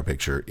avatar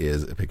picture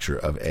is a picture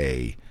of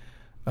a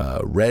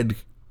red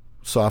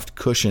soft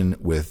cushion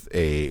with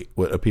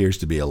what appears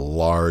to be a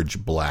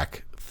large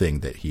black thing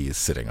that he is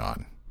sitting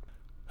on.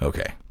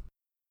 Okay.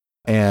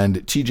 And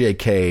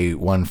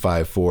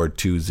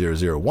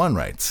TJK15420001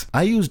 writes,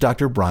 I use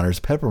Dr. Bronner's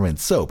peppermint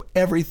soap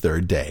every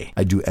 3rd day.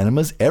 I do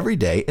enemas every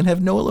day and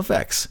have no ill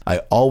effects.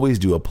 I always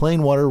do a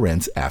plain water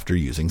rinse after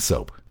using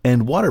soap.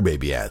 And Water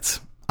Baby adds,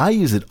 I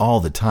use it all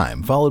the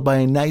time, followed by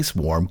a nice,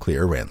 warm,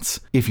 clear rinse.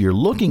 If you're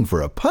looking for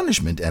a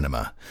punishment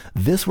enema,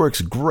 this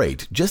works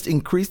great. Just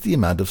increase the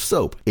amount of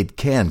soap. It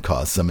can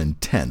cause some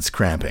intense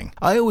cramping.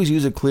 I always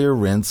use a clear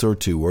rinse or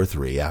 2 or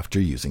 3 after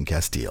using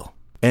Castile.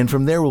 And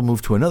from there, we'll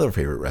move to another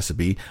favorite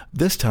recipe,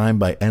 this time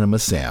by Enema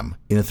Sam,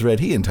 in a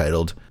thread he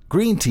entitled,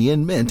 Green Tea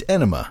and Mint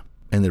Enema.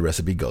 And the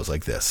recipe goes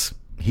like this.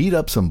 Heat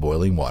up some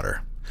boiling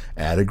water.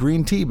 Add a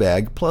green tea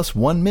bag plus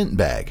 1 mint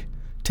bag.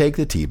 Take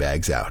the tea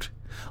bags out.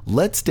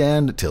 Let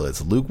stand till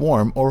it's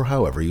lukewarm or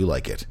however you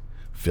like it.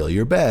 Fill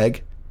your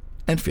bag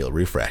and feel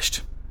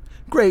refreshed.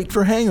 Great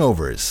for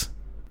hangovers.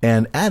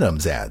 And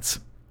Adams adds,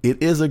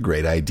 it is a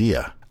great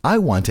idea. I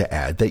want to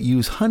add that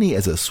use honey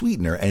as a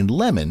sweetener and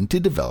lemon to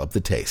develop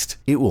the taste.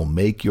 It will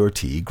make your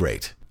tea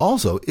great.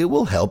 Also, it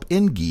will help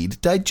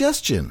impede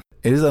digestion.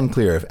 It is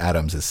unclear if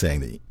Adams is saying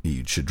that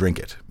you should drink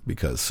it,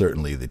 because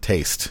certainly the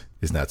taste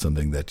is not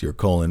something that your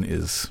colon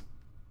is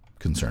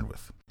concerned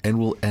with. And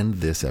we'll end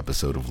this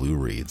episode of Lou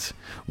Reads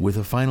with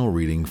a final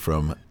reading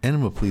from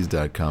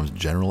EnemaPlease.com's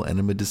General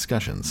Enema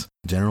Discussions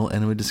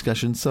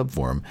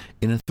subforum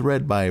in a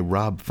thread by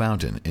Rob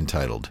Fountain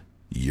entitled,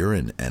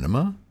 Urine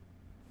Enema? ?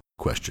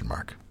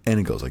 And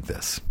it goes like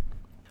this.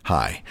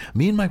 Hi,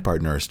 me and my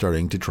partner are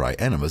starting to try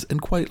enemas and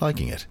quite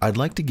liking it. I'd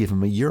like to give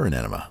him a urine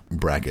enema,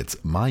 brackets,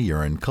 my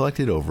urine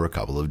collected over a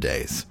couple of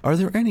days. Are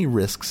there any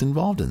risks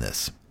involved in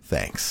this?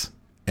 Thanks.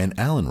 And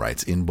Alan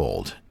writes in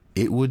bold,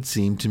 it would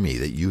seem to me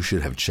that you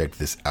should have checked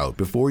this out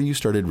before you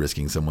started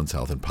risking someone's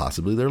health and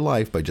possibly their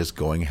life by just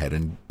going ahead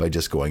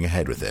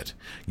with it.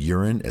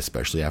 Urine,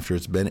 especially after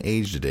it's been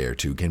aged a day or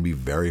 2, can be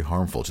very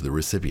harmful to the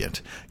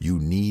recipient. You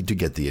need to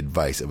get the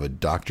advice of a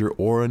doctor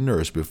or a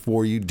nurse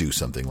before you do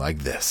something like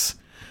this.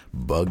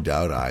 Bugged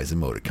out eyes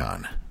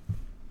emoticon.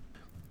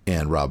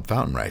 And Rob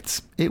Fountain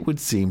writes, it would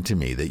seem to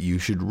me that you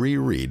should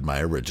reread my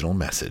original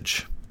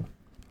message.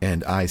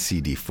 And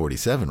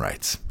ICD47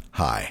 writes,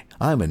 hi,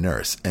 I'm a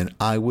nurse, and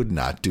I would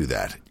not do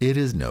that. It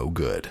is no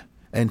good.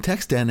 And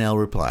Tex Danell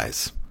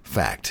replies,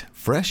 fact,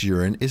 fresh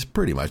urine is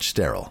pretty much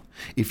sterile.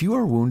 If you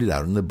are wounded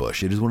out in the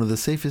bush, it is one of the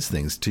safest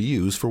things to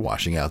use for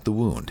washing out the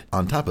wound.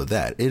 On top of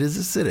that, it is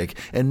acidic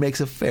and makes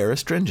a fair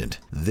astringent.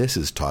 This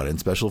is taught in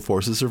Special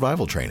Forces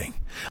survival training.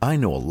 I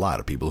know a lot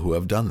of people who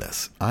have done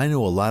this. It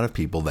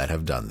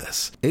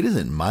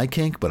isn't my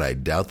kink, but I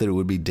doubt that it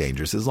would be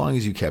dangerous as long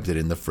as you kept it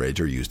in the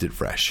fridge or used it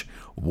fresh.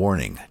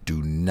 Warning,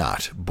 do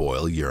not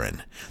boil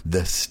urine.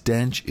 The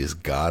stench is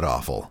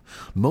god-awful.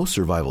 Most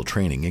survival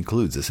training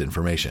includes this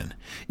information.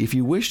 If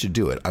you wish to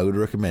do it, I would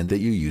recommend that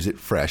you use it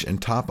fresh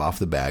and top off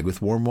the bag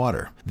with warm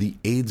water. The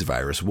AIDS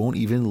virus won't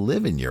even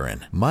live in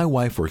urine. My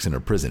wife works in a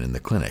prison in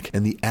the clinic,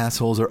 and the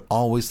assholes are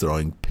always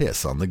throwing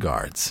piss on the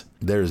guards.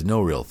 There is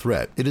no real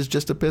threat. It is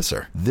just a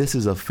pisser. This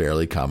is a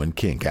fairly common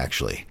kink,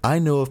 actually. I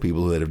know of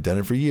people that have done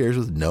it for years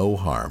with no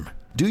harm.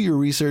 Do your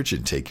research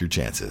and take your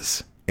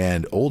chances.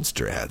 And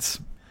Oldster adds,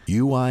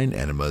 urine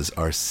enemas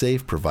are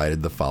safe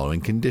provided the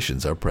following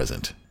conditions are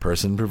present.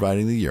 Person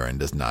providing the urine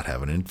does not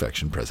have an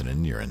infection present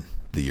in urine.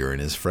 The urine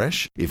is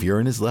fresh. If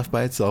urine is left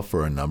by itself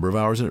for a number of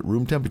hours at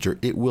room temperature,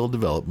 it will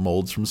develop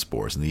molds from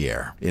spores in the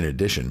air. In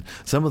addition,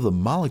 some of the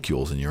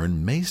molecules in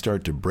urine may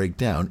start to break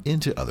down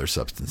into other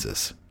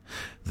substances.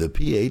 The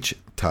pH,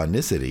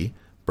 tonicity,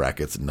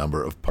 brackets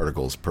number of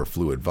particles per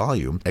fluid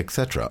volume,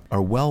 etc.,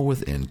 are well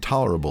within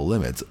tolerable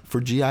limits for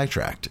GI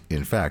tract.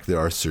 In fact, there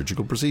are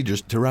surgical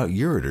procedures to route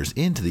ureters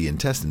into the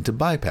intestine to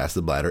bypass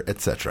the bladder,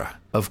 etc.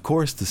 Of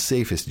course, the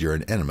safest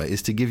urine enema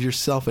is to give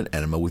yourself an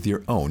enema with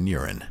your own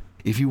urine.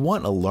 If you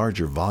want a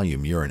larger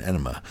volume urine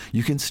enema,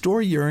 you can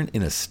store urine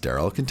in a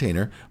sterile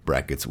container,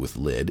 brackets with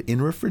lid, in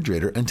a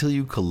refrigerator until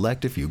you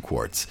collect a few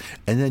quarts,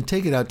 and then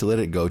take it out to let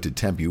it go to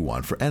temp you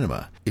want for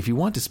enema. If you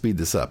want to speed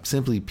this up,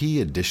 simply pee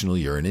additional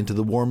urine into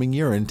the warming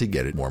urine to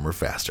get it warmer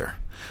faster.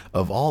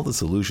 Of all the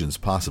solutions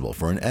possible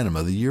for an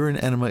enema, the urine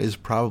enema is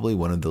probably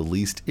one of the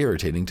least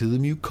irritating to the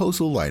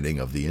mucosal lining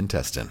of the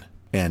intestine.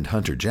 And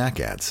Hunter Jack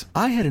adds,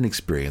 I had an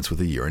experience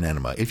with a urine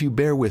enema, if you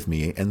bear with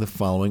me and the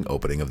following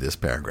opening of this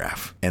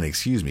paragraph. And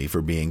excuse me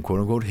for being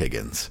quote-unquote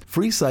Higgins.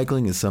 Free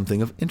cycling is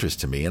something of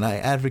interest to me, and I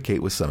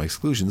advocate with some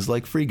exclusions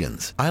like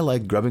Freegans. I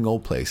like grubbing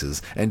old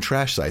places and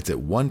trash sites. At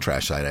one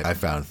trash site, I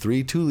found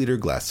 3 2-liter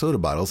glass soda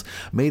bottles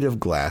made of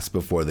glass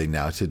before they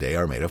now today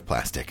are made of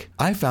plastic.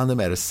 I found them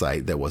at a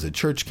site that was a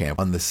church camp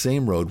on the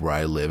same road where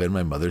I live, and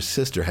my mother's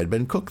sister had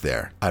been cook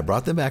there. I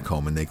brought them back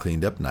home and they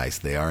cleaned up nice.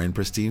 They are in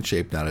pristine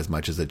shape, not as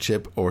much as a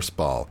chip or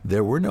spall.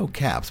 There were no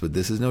caps, but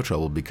this is no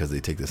trouble because they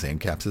take the same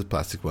caps as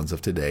plastic ones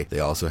of today. They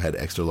also had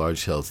extra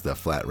large hilts that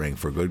flat ring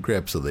for good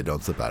grip so they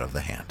don't slip out of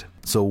the hand.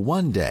 So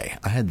one day,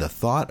 I had the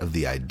thought of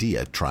the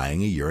idea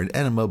trying a urine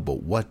enema,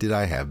 but what did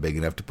I have big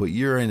enough to put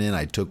urine in?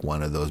 I took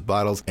one of those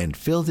bottles and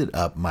filled it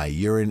up. My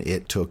urine,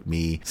 it took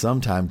me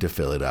some time to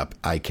fill it up.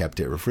 I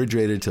kept it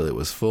refrigerated till it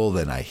was full,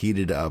 then I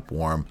heated it up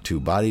warm to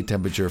body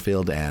temperature,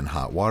 filled and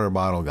hot water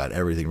bottle, got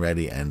everything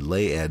ready, and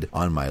laid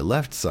on my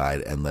left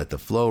side and let the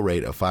flow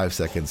rate of 5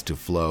 seconds to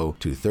flow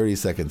to 30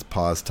 seconds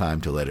pause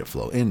time to let it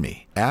flow in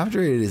me.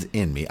 After it is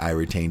in me, I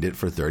retained it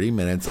for 30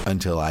 minutes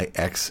until I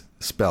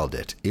expelled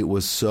it. It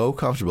was so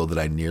comfortable that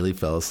I nearly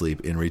fell asleep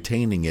in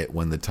retaining it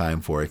when the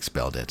time for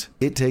expelled it.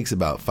 It takes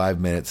about 5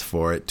 minutes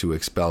for it to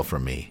expel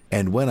from me.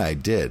 And when I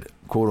did,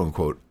 quote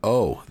unquote,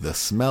 oh, the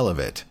smell of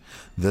it.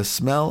 The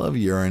smell of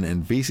urine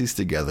and feces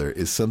together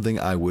is something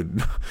I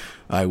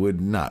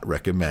would not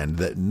recommend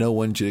that no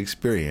one should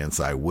experience.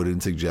 I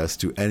wouldn't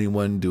suggest to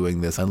anyone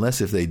doing this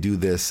unless if they do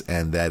this,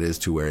 and that is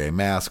to wear a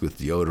mask with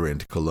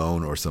deodorant,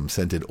 cologne, or some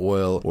scented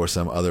oil or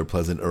some other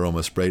pleasant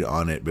aroma sprayed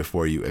on it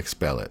before you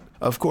expel it.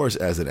 Of course,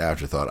 as an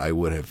afterthought, I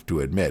would have to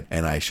admit,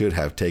 and I should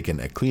have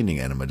taken a cleaning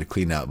enema to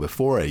clean out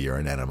before a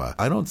urine enema.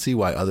 I don't see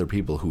why other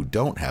people who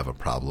don't have a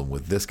problem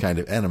with this kind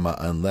of enema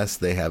unless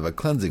they have a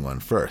cleansing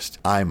one first.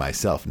 I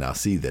myself now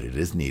see that it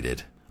is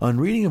needed. On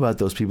reading about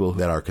those people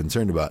that are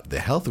concerned about the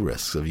health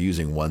risks of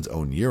using one's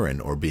own urine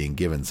or being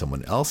given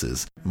someone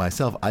else's,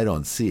 myself, I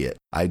don't see it.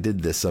 I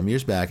did this some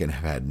years back and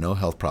have had no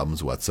health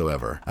problems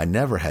whatsoever. I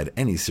never had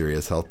any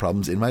serious health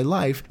problems in my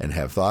life and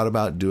have thought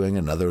about doing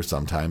another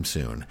sometime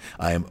soon.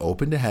 I am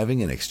open to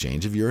having an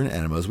exchange of urine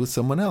enemas with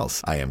someone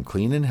else. I am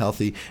clean and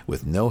healthy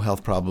with no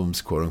health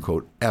problems, quote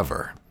unquote,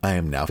 ever. I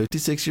am now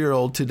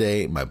 56-year-old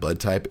today. My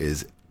blood type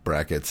is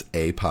brackets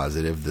A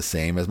positive, the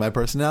same as my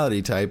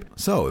personality type.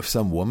 So if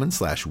some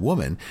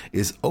woman/woman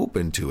is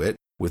open to it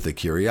with the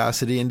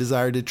curiosity and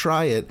desire to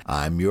try it,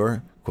 I'm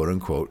your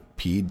quote-unquote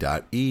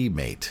P.E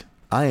mate.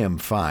 I am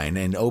fine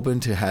and open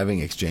to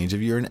having exchange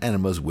of urine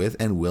enemas with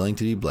and willing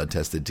to be blood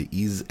tested to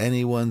ease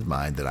anyone's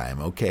mind that I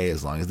am okay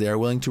as long as they are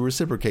willing to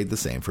reciprocate the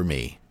same for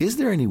me. Is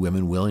there any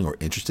women willing or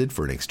interested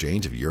for an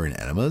exchange of urine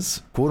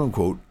enemas? Quote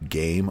unquote,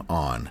 game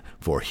on.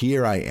 For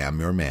here I am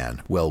your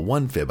man. Well,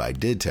 one fib I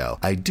did tell.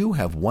 I do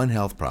have one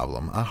health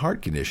problem, a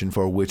heart condition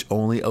for which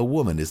only a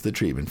woman is the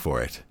treatment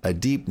for it. A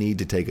deep need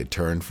to take a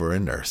turn for a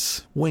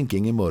nurse.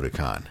 Winking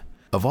emoticon.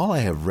 Of all I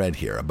have read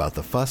here about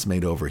the fuss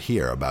made over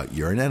here about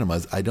urine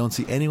enemas, I don't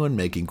see anyone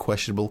making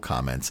questionable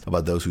comments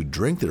about those who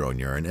drink their own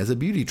urine as a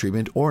beauty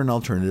treatment or an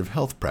alternative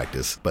health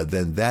practice, but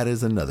then that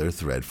is another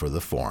thread for the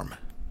forum.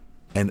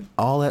 And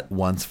All at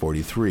Once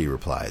 43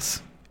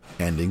 replies,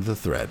 ending the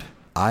thread.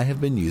 I have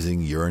been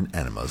using urine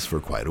enemas for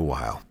quite a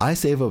while. I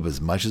save up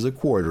as much as a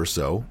quart or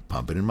so,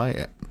 pump it in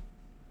my...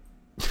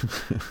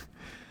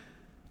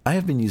 I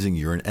have been using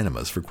urine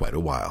enemas for quite a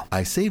while.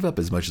 I save up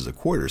as much as a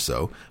quart or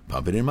so,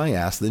 pump it in my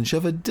ass, then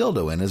shove a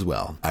dildo in as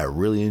well. I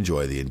really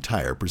enjoy the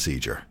entire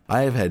procedure.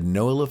 I have had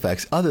no ill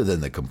effects other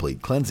than the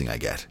complete cleansing I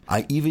get.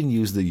 I even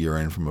used the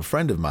urine from a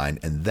friend of mine,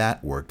 and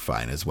that worked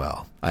fine as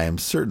well. I am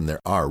certain there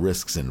are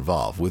risks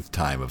involved with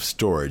time of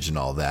storage and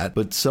all that,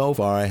 but so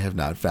far I have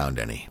not found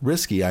any.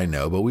 Risky, I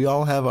know, but we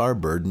all have our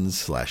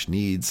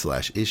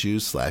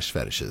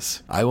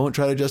burdens/needs/issues/fetishes. I won't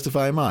try to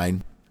justify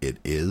mine. It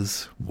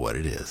is what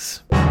it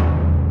is.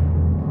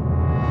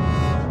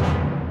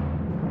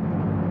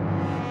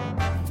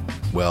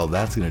 Well,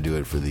 that's going to do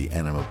it for the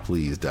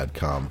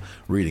enemaplease.com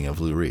reading of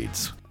Lou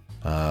Reads.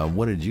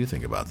 What did you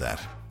think about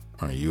that?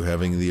 Are you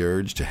having the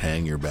urge to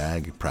hang your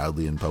bag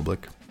proudly in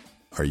public?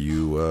 Are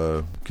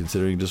you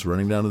considering just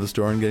running down to the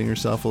store and getting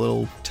yourself a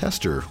little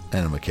tester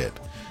enema kit?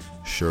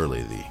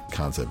 Surely the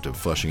concept of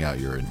flushing out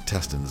your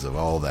intestines of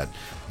all that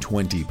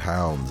 20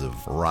 pounds of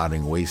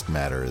rotting waste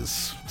matter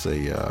is,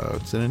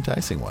 it's an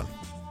enticing one.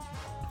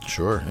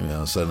 Sure,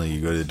 suddenly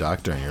you go to the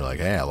doctor and you're like,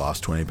 hey, I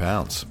lost 20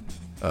 pounds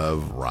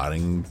of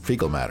rotting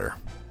fecal matter.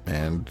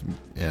 And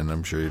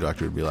I'm sure your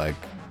doctor would be like,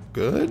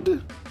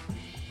 good?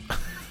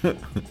 I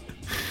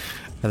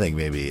think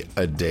maybe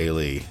a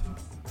daily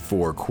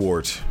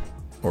 4-quart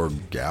or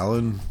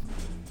gallon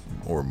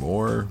or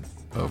more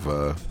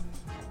of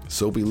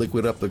soapy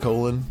liquid up the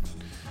colon.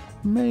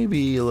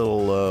 Maybe a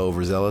little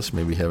overzealous,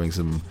 maybe having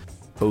some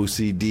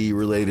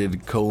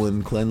OCD-related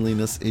colon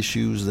cleanliness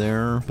issues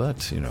there.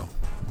 But, it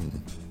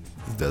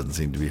doesn't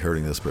seem to be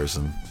hurting this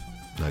person.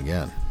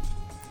 Again,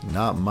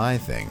 not my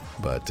thing,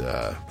 but,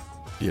 as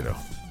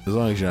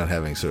long as you're not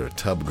having sort of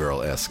tub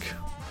girl-esque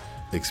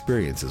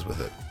experiences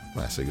with it,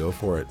 I say go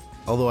for it.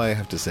 Although I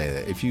have to say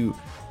that if you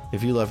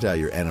left out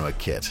your enema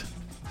kit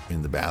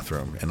in the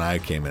bathroom and I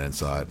came in and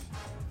saw it,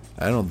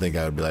 I don't think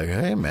I would be like,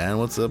 hey man,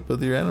 what's up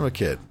with your enema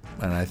kit?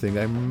 And I think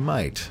I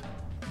might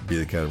be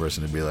the kind of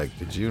person to be like,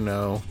 did you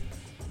know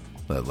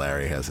that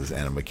Larry has his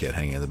enema kit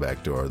hanging in the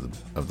back door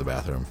of the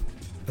bathroom?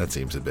 That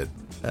seems a bit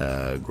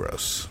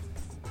gross.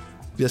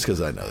 Just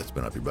because I know it's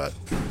been up your butt.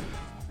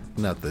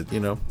 Not that,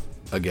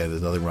 again,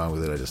 there's nothing wrong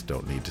with it. I just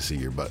don't need to see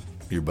your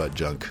butt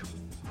junk.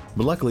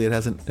 But luckily it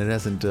hasn't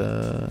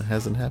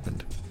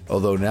happened.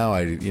 Although now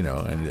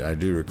and I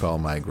do recall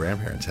my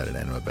grandparents had an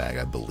enema bag,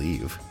 I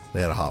believe.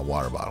 They had a hot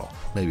water bottle.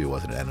 Maybe it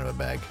wasn't an enema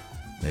bag.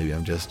 Maybe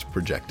I'm just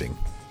projecting.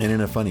 And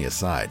in a funny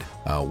aside,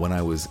 when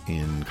I was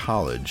in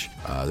college,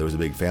 there was a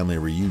big family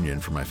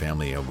reunion for my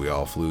family. We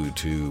all flew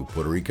to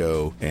Puerto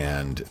Rico,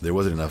 and there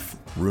wasn't enough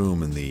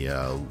room in the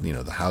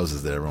the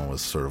houses that everyone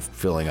was sort of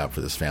filling up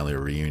for this family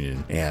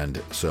reunion.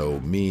 And so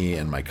me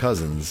and my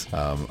cousins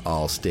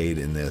all stayed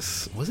in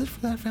this. Was it for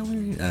that family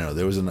reunion? I don't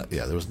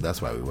know.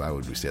 That's why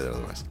would we stay there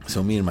otherwise?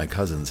 So me and my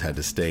cousins had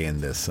to stay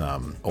in this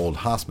old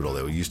hospital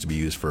that used to be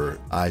used for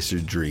eye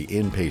surgery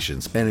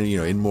inpatients. And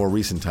in more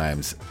recent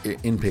times,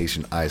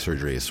 inpatient eye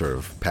surgery is sort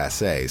of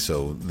passe,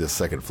 so the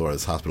second floor of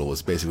this hospital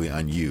was basically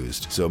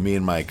unused. So me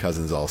and my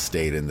cousins all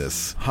stayed in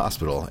this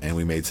hospital, and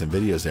we made some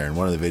videos there, and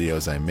one of the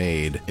videos I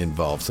made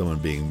involved someone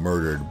being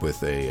murdered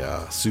with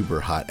a super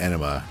hot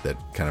enema that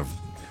kind of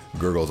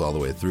gurgles all the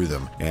way through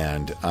them.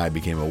 And I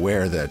became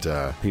aware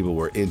that people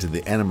were into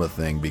the enema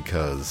thing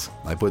because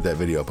I put that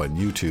video up on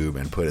YouTube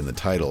and put in the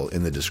title,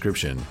 in the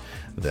description,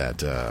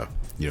 that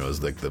it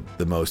was like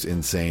the most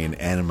insane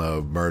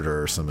enema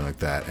murder or something like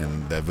that.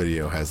 And that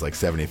video has like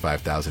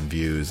 75,000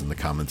 views, and the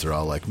comments are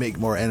all like, make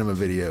more enema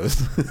videos.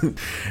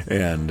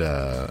 And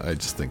I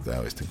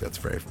always think that's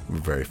very,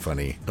 very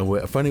funny.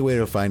 A funny way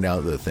to find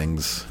out that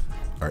things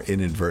are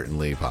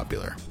inadvertently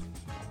popular.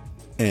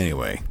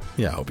 Anyway,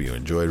 I hope you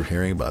enjoyed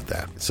hearing about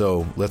that.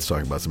 So let's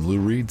talk about some Lou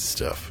Reed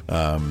stuff.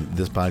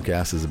 This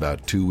podcast is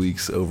about 2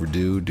 weeks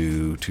overdue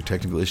due to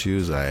technical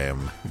issues. I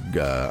am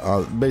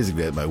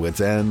basically at my wit's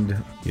end.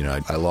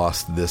 I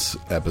lost this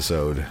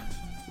episode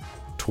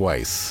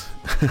twice.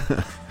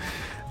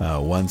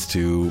 Once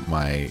to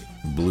my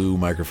Blue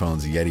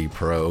Microphones Yeti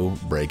Pro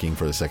breaking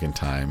for the second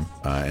time,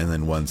 and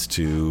then once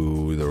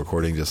to the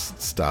recording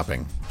just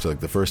stopping. So like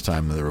the first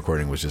time the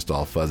recording was just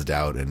all fuzzed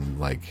out and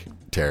like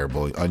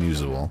terrible,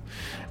 unusable,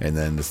 and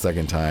then the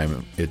second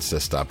time it's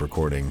just stopped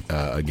recording.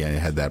 Again, it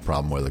had that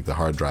problem where like the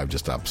hard drive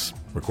just stops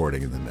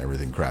recording and then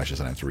everything crashes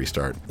and I have to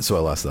restart. So I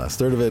lost the last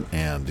third of it,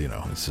 and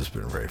it's just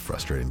been very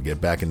frustrating to get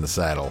back in the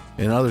saddle.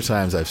 And other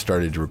times I've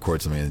started to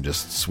record something and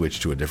just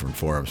switch to a different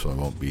forum so I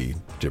won't be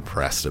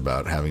depressed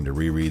about having to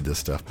reread this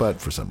stuff.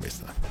 But for some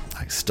reason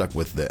I stuck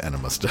with the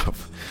enema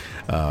stuff.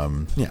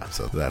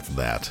 So that's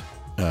that.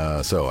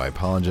 So I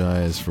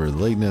apologize for the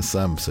lateness.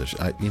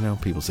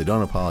 People say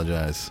don't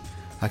apologize.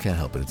 I can't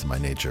help it. It's in my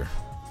nature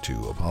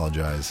to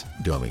apologize.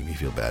 Don't make me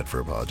feel bad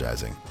for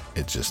apologizing.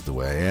 It's just the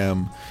way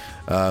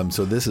I am.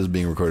 So this is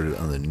being recorded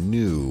on the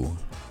new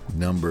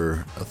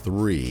number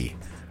 3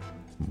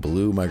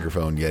 Blue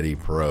Microphone Yeti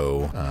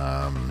Pro,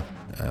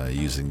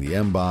 using the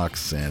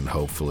M-Box, and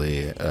hopefully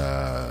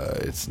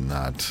it's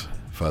not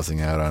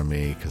fuzzing out on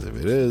me, because if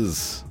it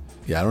is,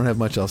 I don't have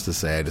much else to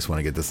say. I just want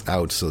to get this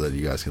out so that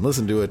you guys can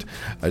listen to it.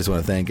 I just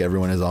want to thank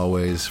everyone, as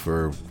always,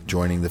 for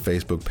joining the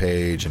Facebook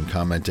page and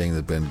commenting.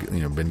 They've been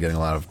getting a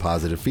lot of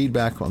positive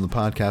feedback on the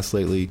podcast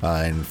lately,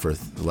 and for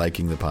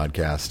liking the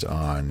podcast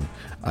on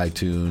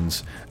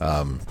iTunes.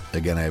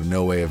 Again, I have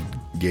no way of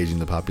gauging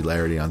the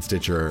popularity on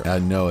Stitcher. I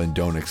know and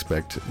don't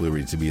expect Lou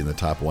Reed to be in the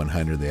top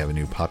 100. They have a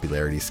new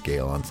popularity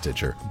scale on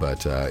Stitcher.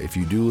 But if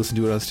you do listen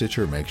to it on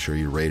Stitcher, make sure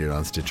you rate it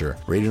on Stitcher,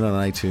 rate it on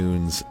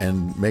iTunes,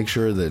 and make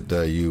sure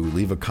that you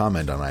leave a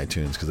comment on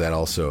iTunes, because that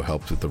also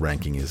helps with the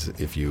ranking. Is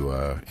if you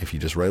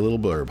just write a little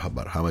blurb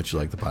about how much you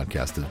like the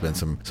podcast. There's been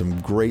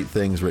some great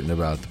things written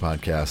about the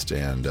podcast,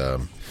 and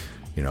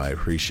I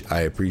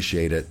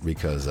appreciate it,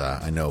 because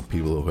I know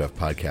people who have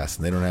podcasts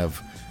and they don't have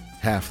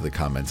half of the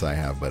comments I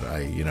have, but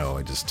I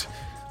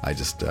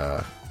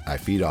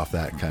feed off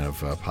that kind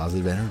of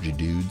positive energy,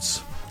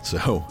 dudes.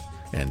 So,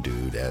 and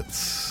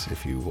dudettes,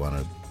 if you want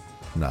to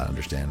not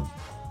understand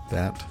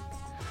that.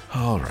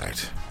 All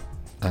right.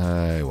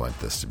 I want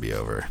this to be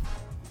over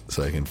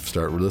so I can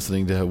start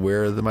listening to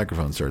where the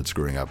microphone started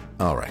screwing up.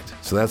 All right.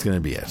 So that's going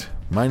to be it.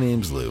 My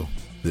name's Lou.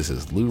 This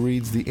is Lou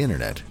Reads the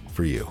Internet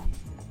for you.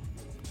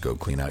 Go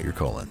clean out your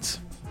colons.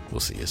 We'll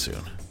see you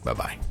soon.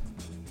 Bye-bye.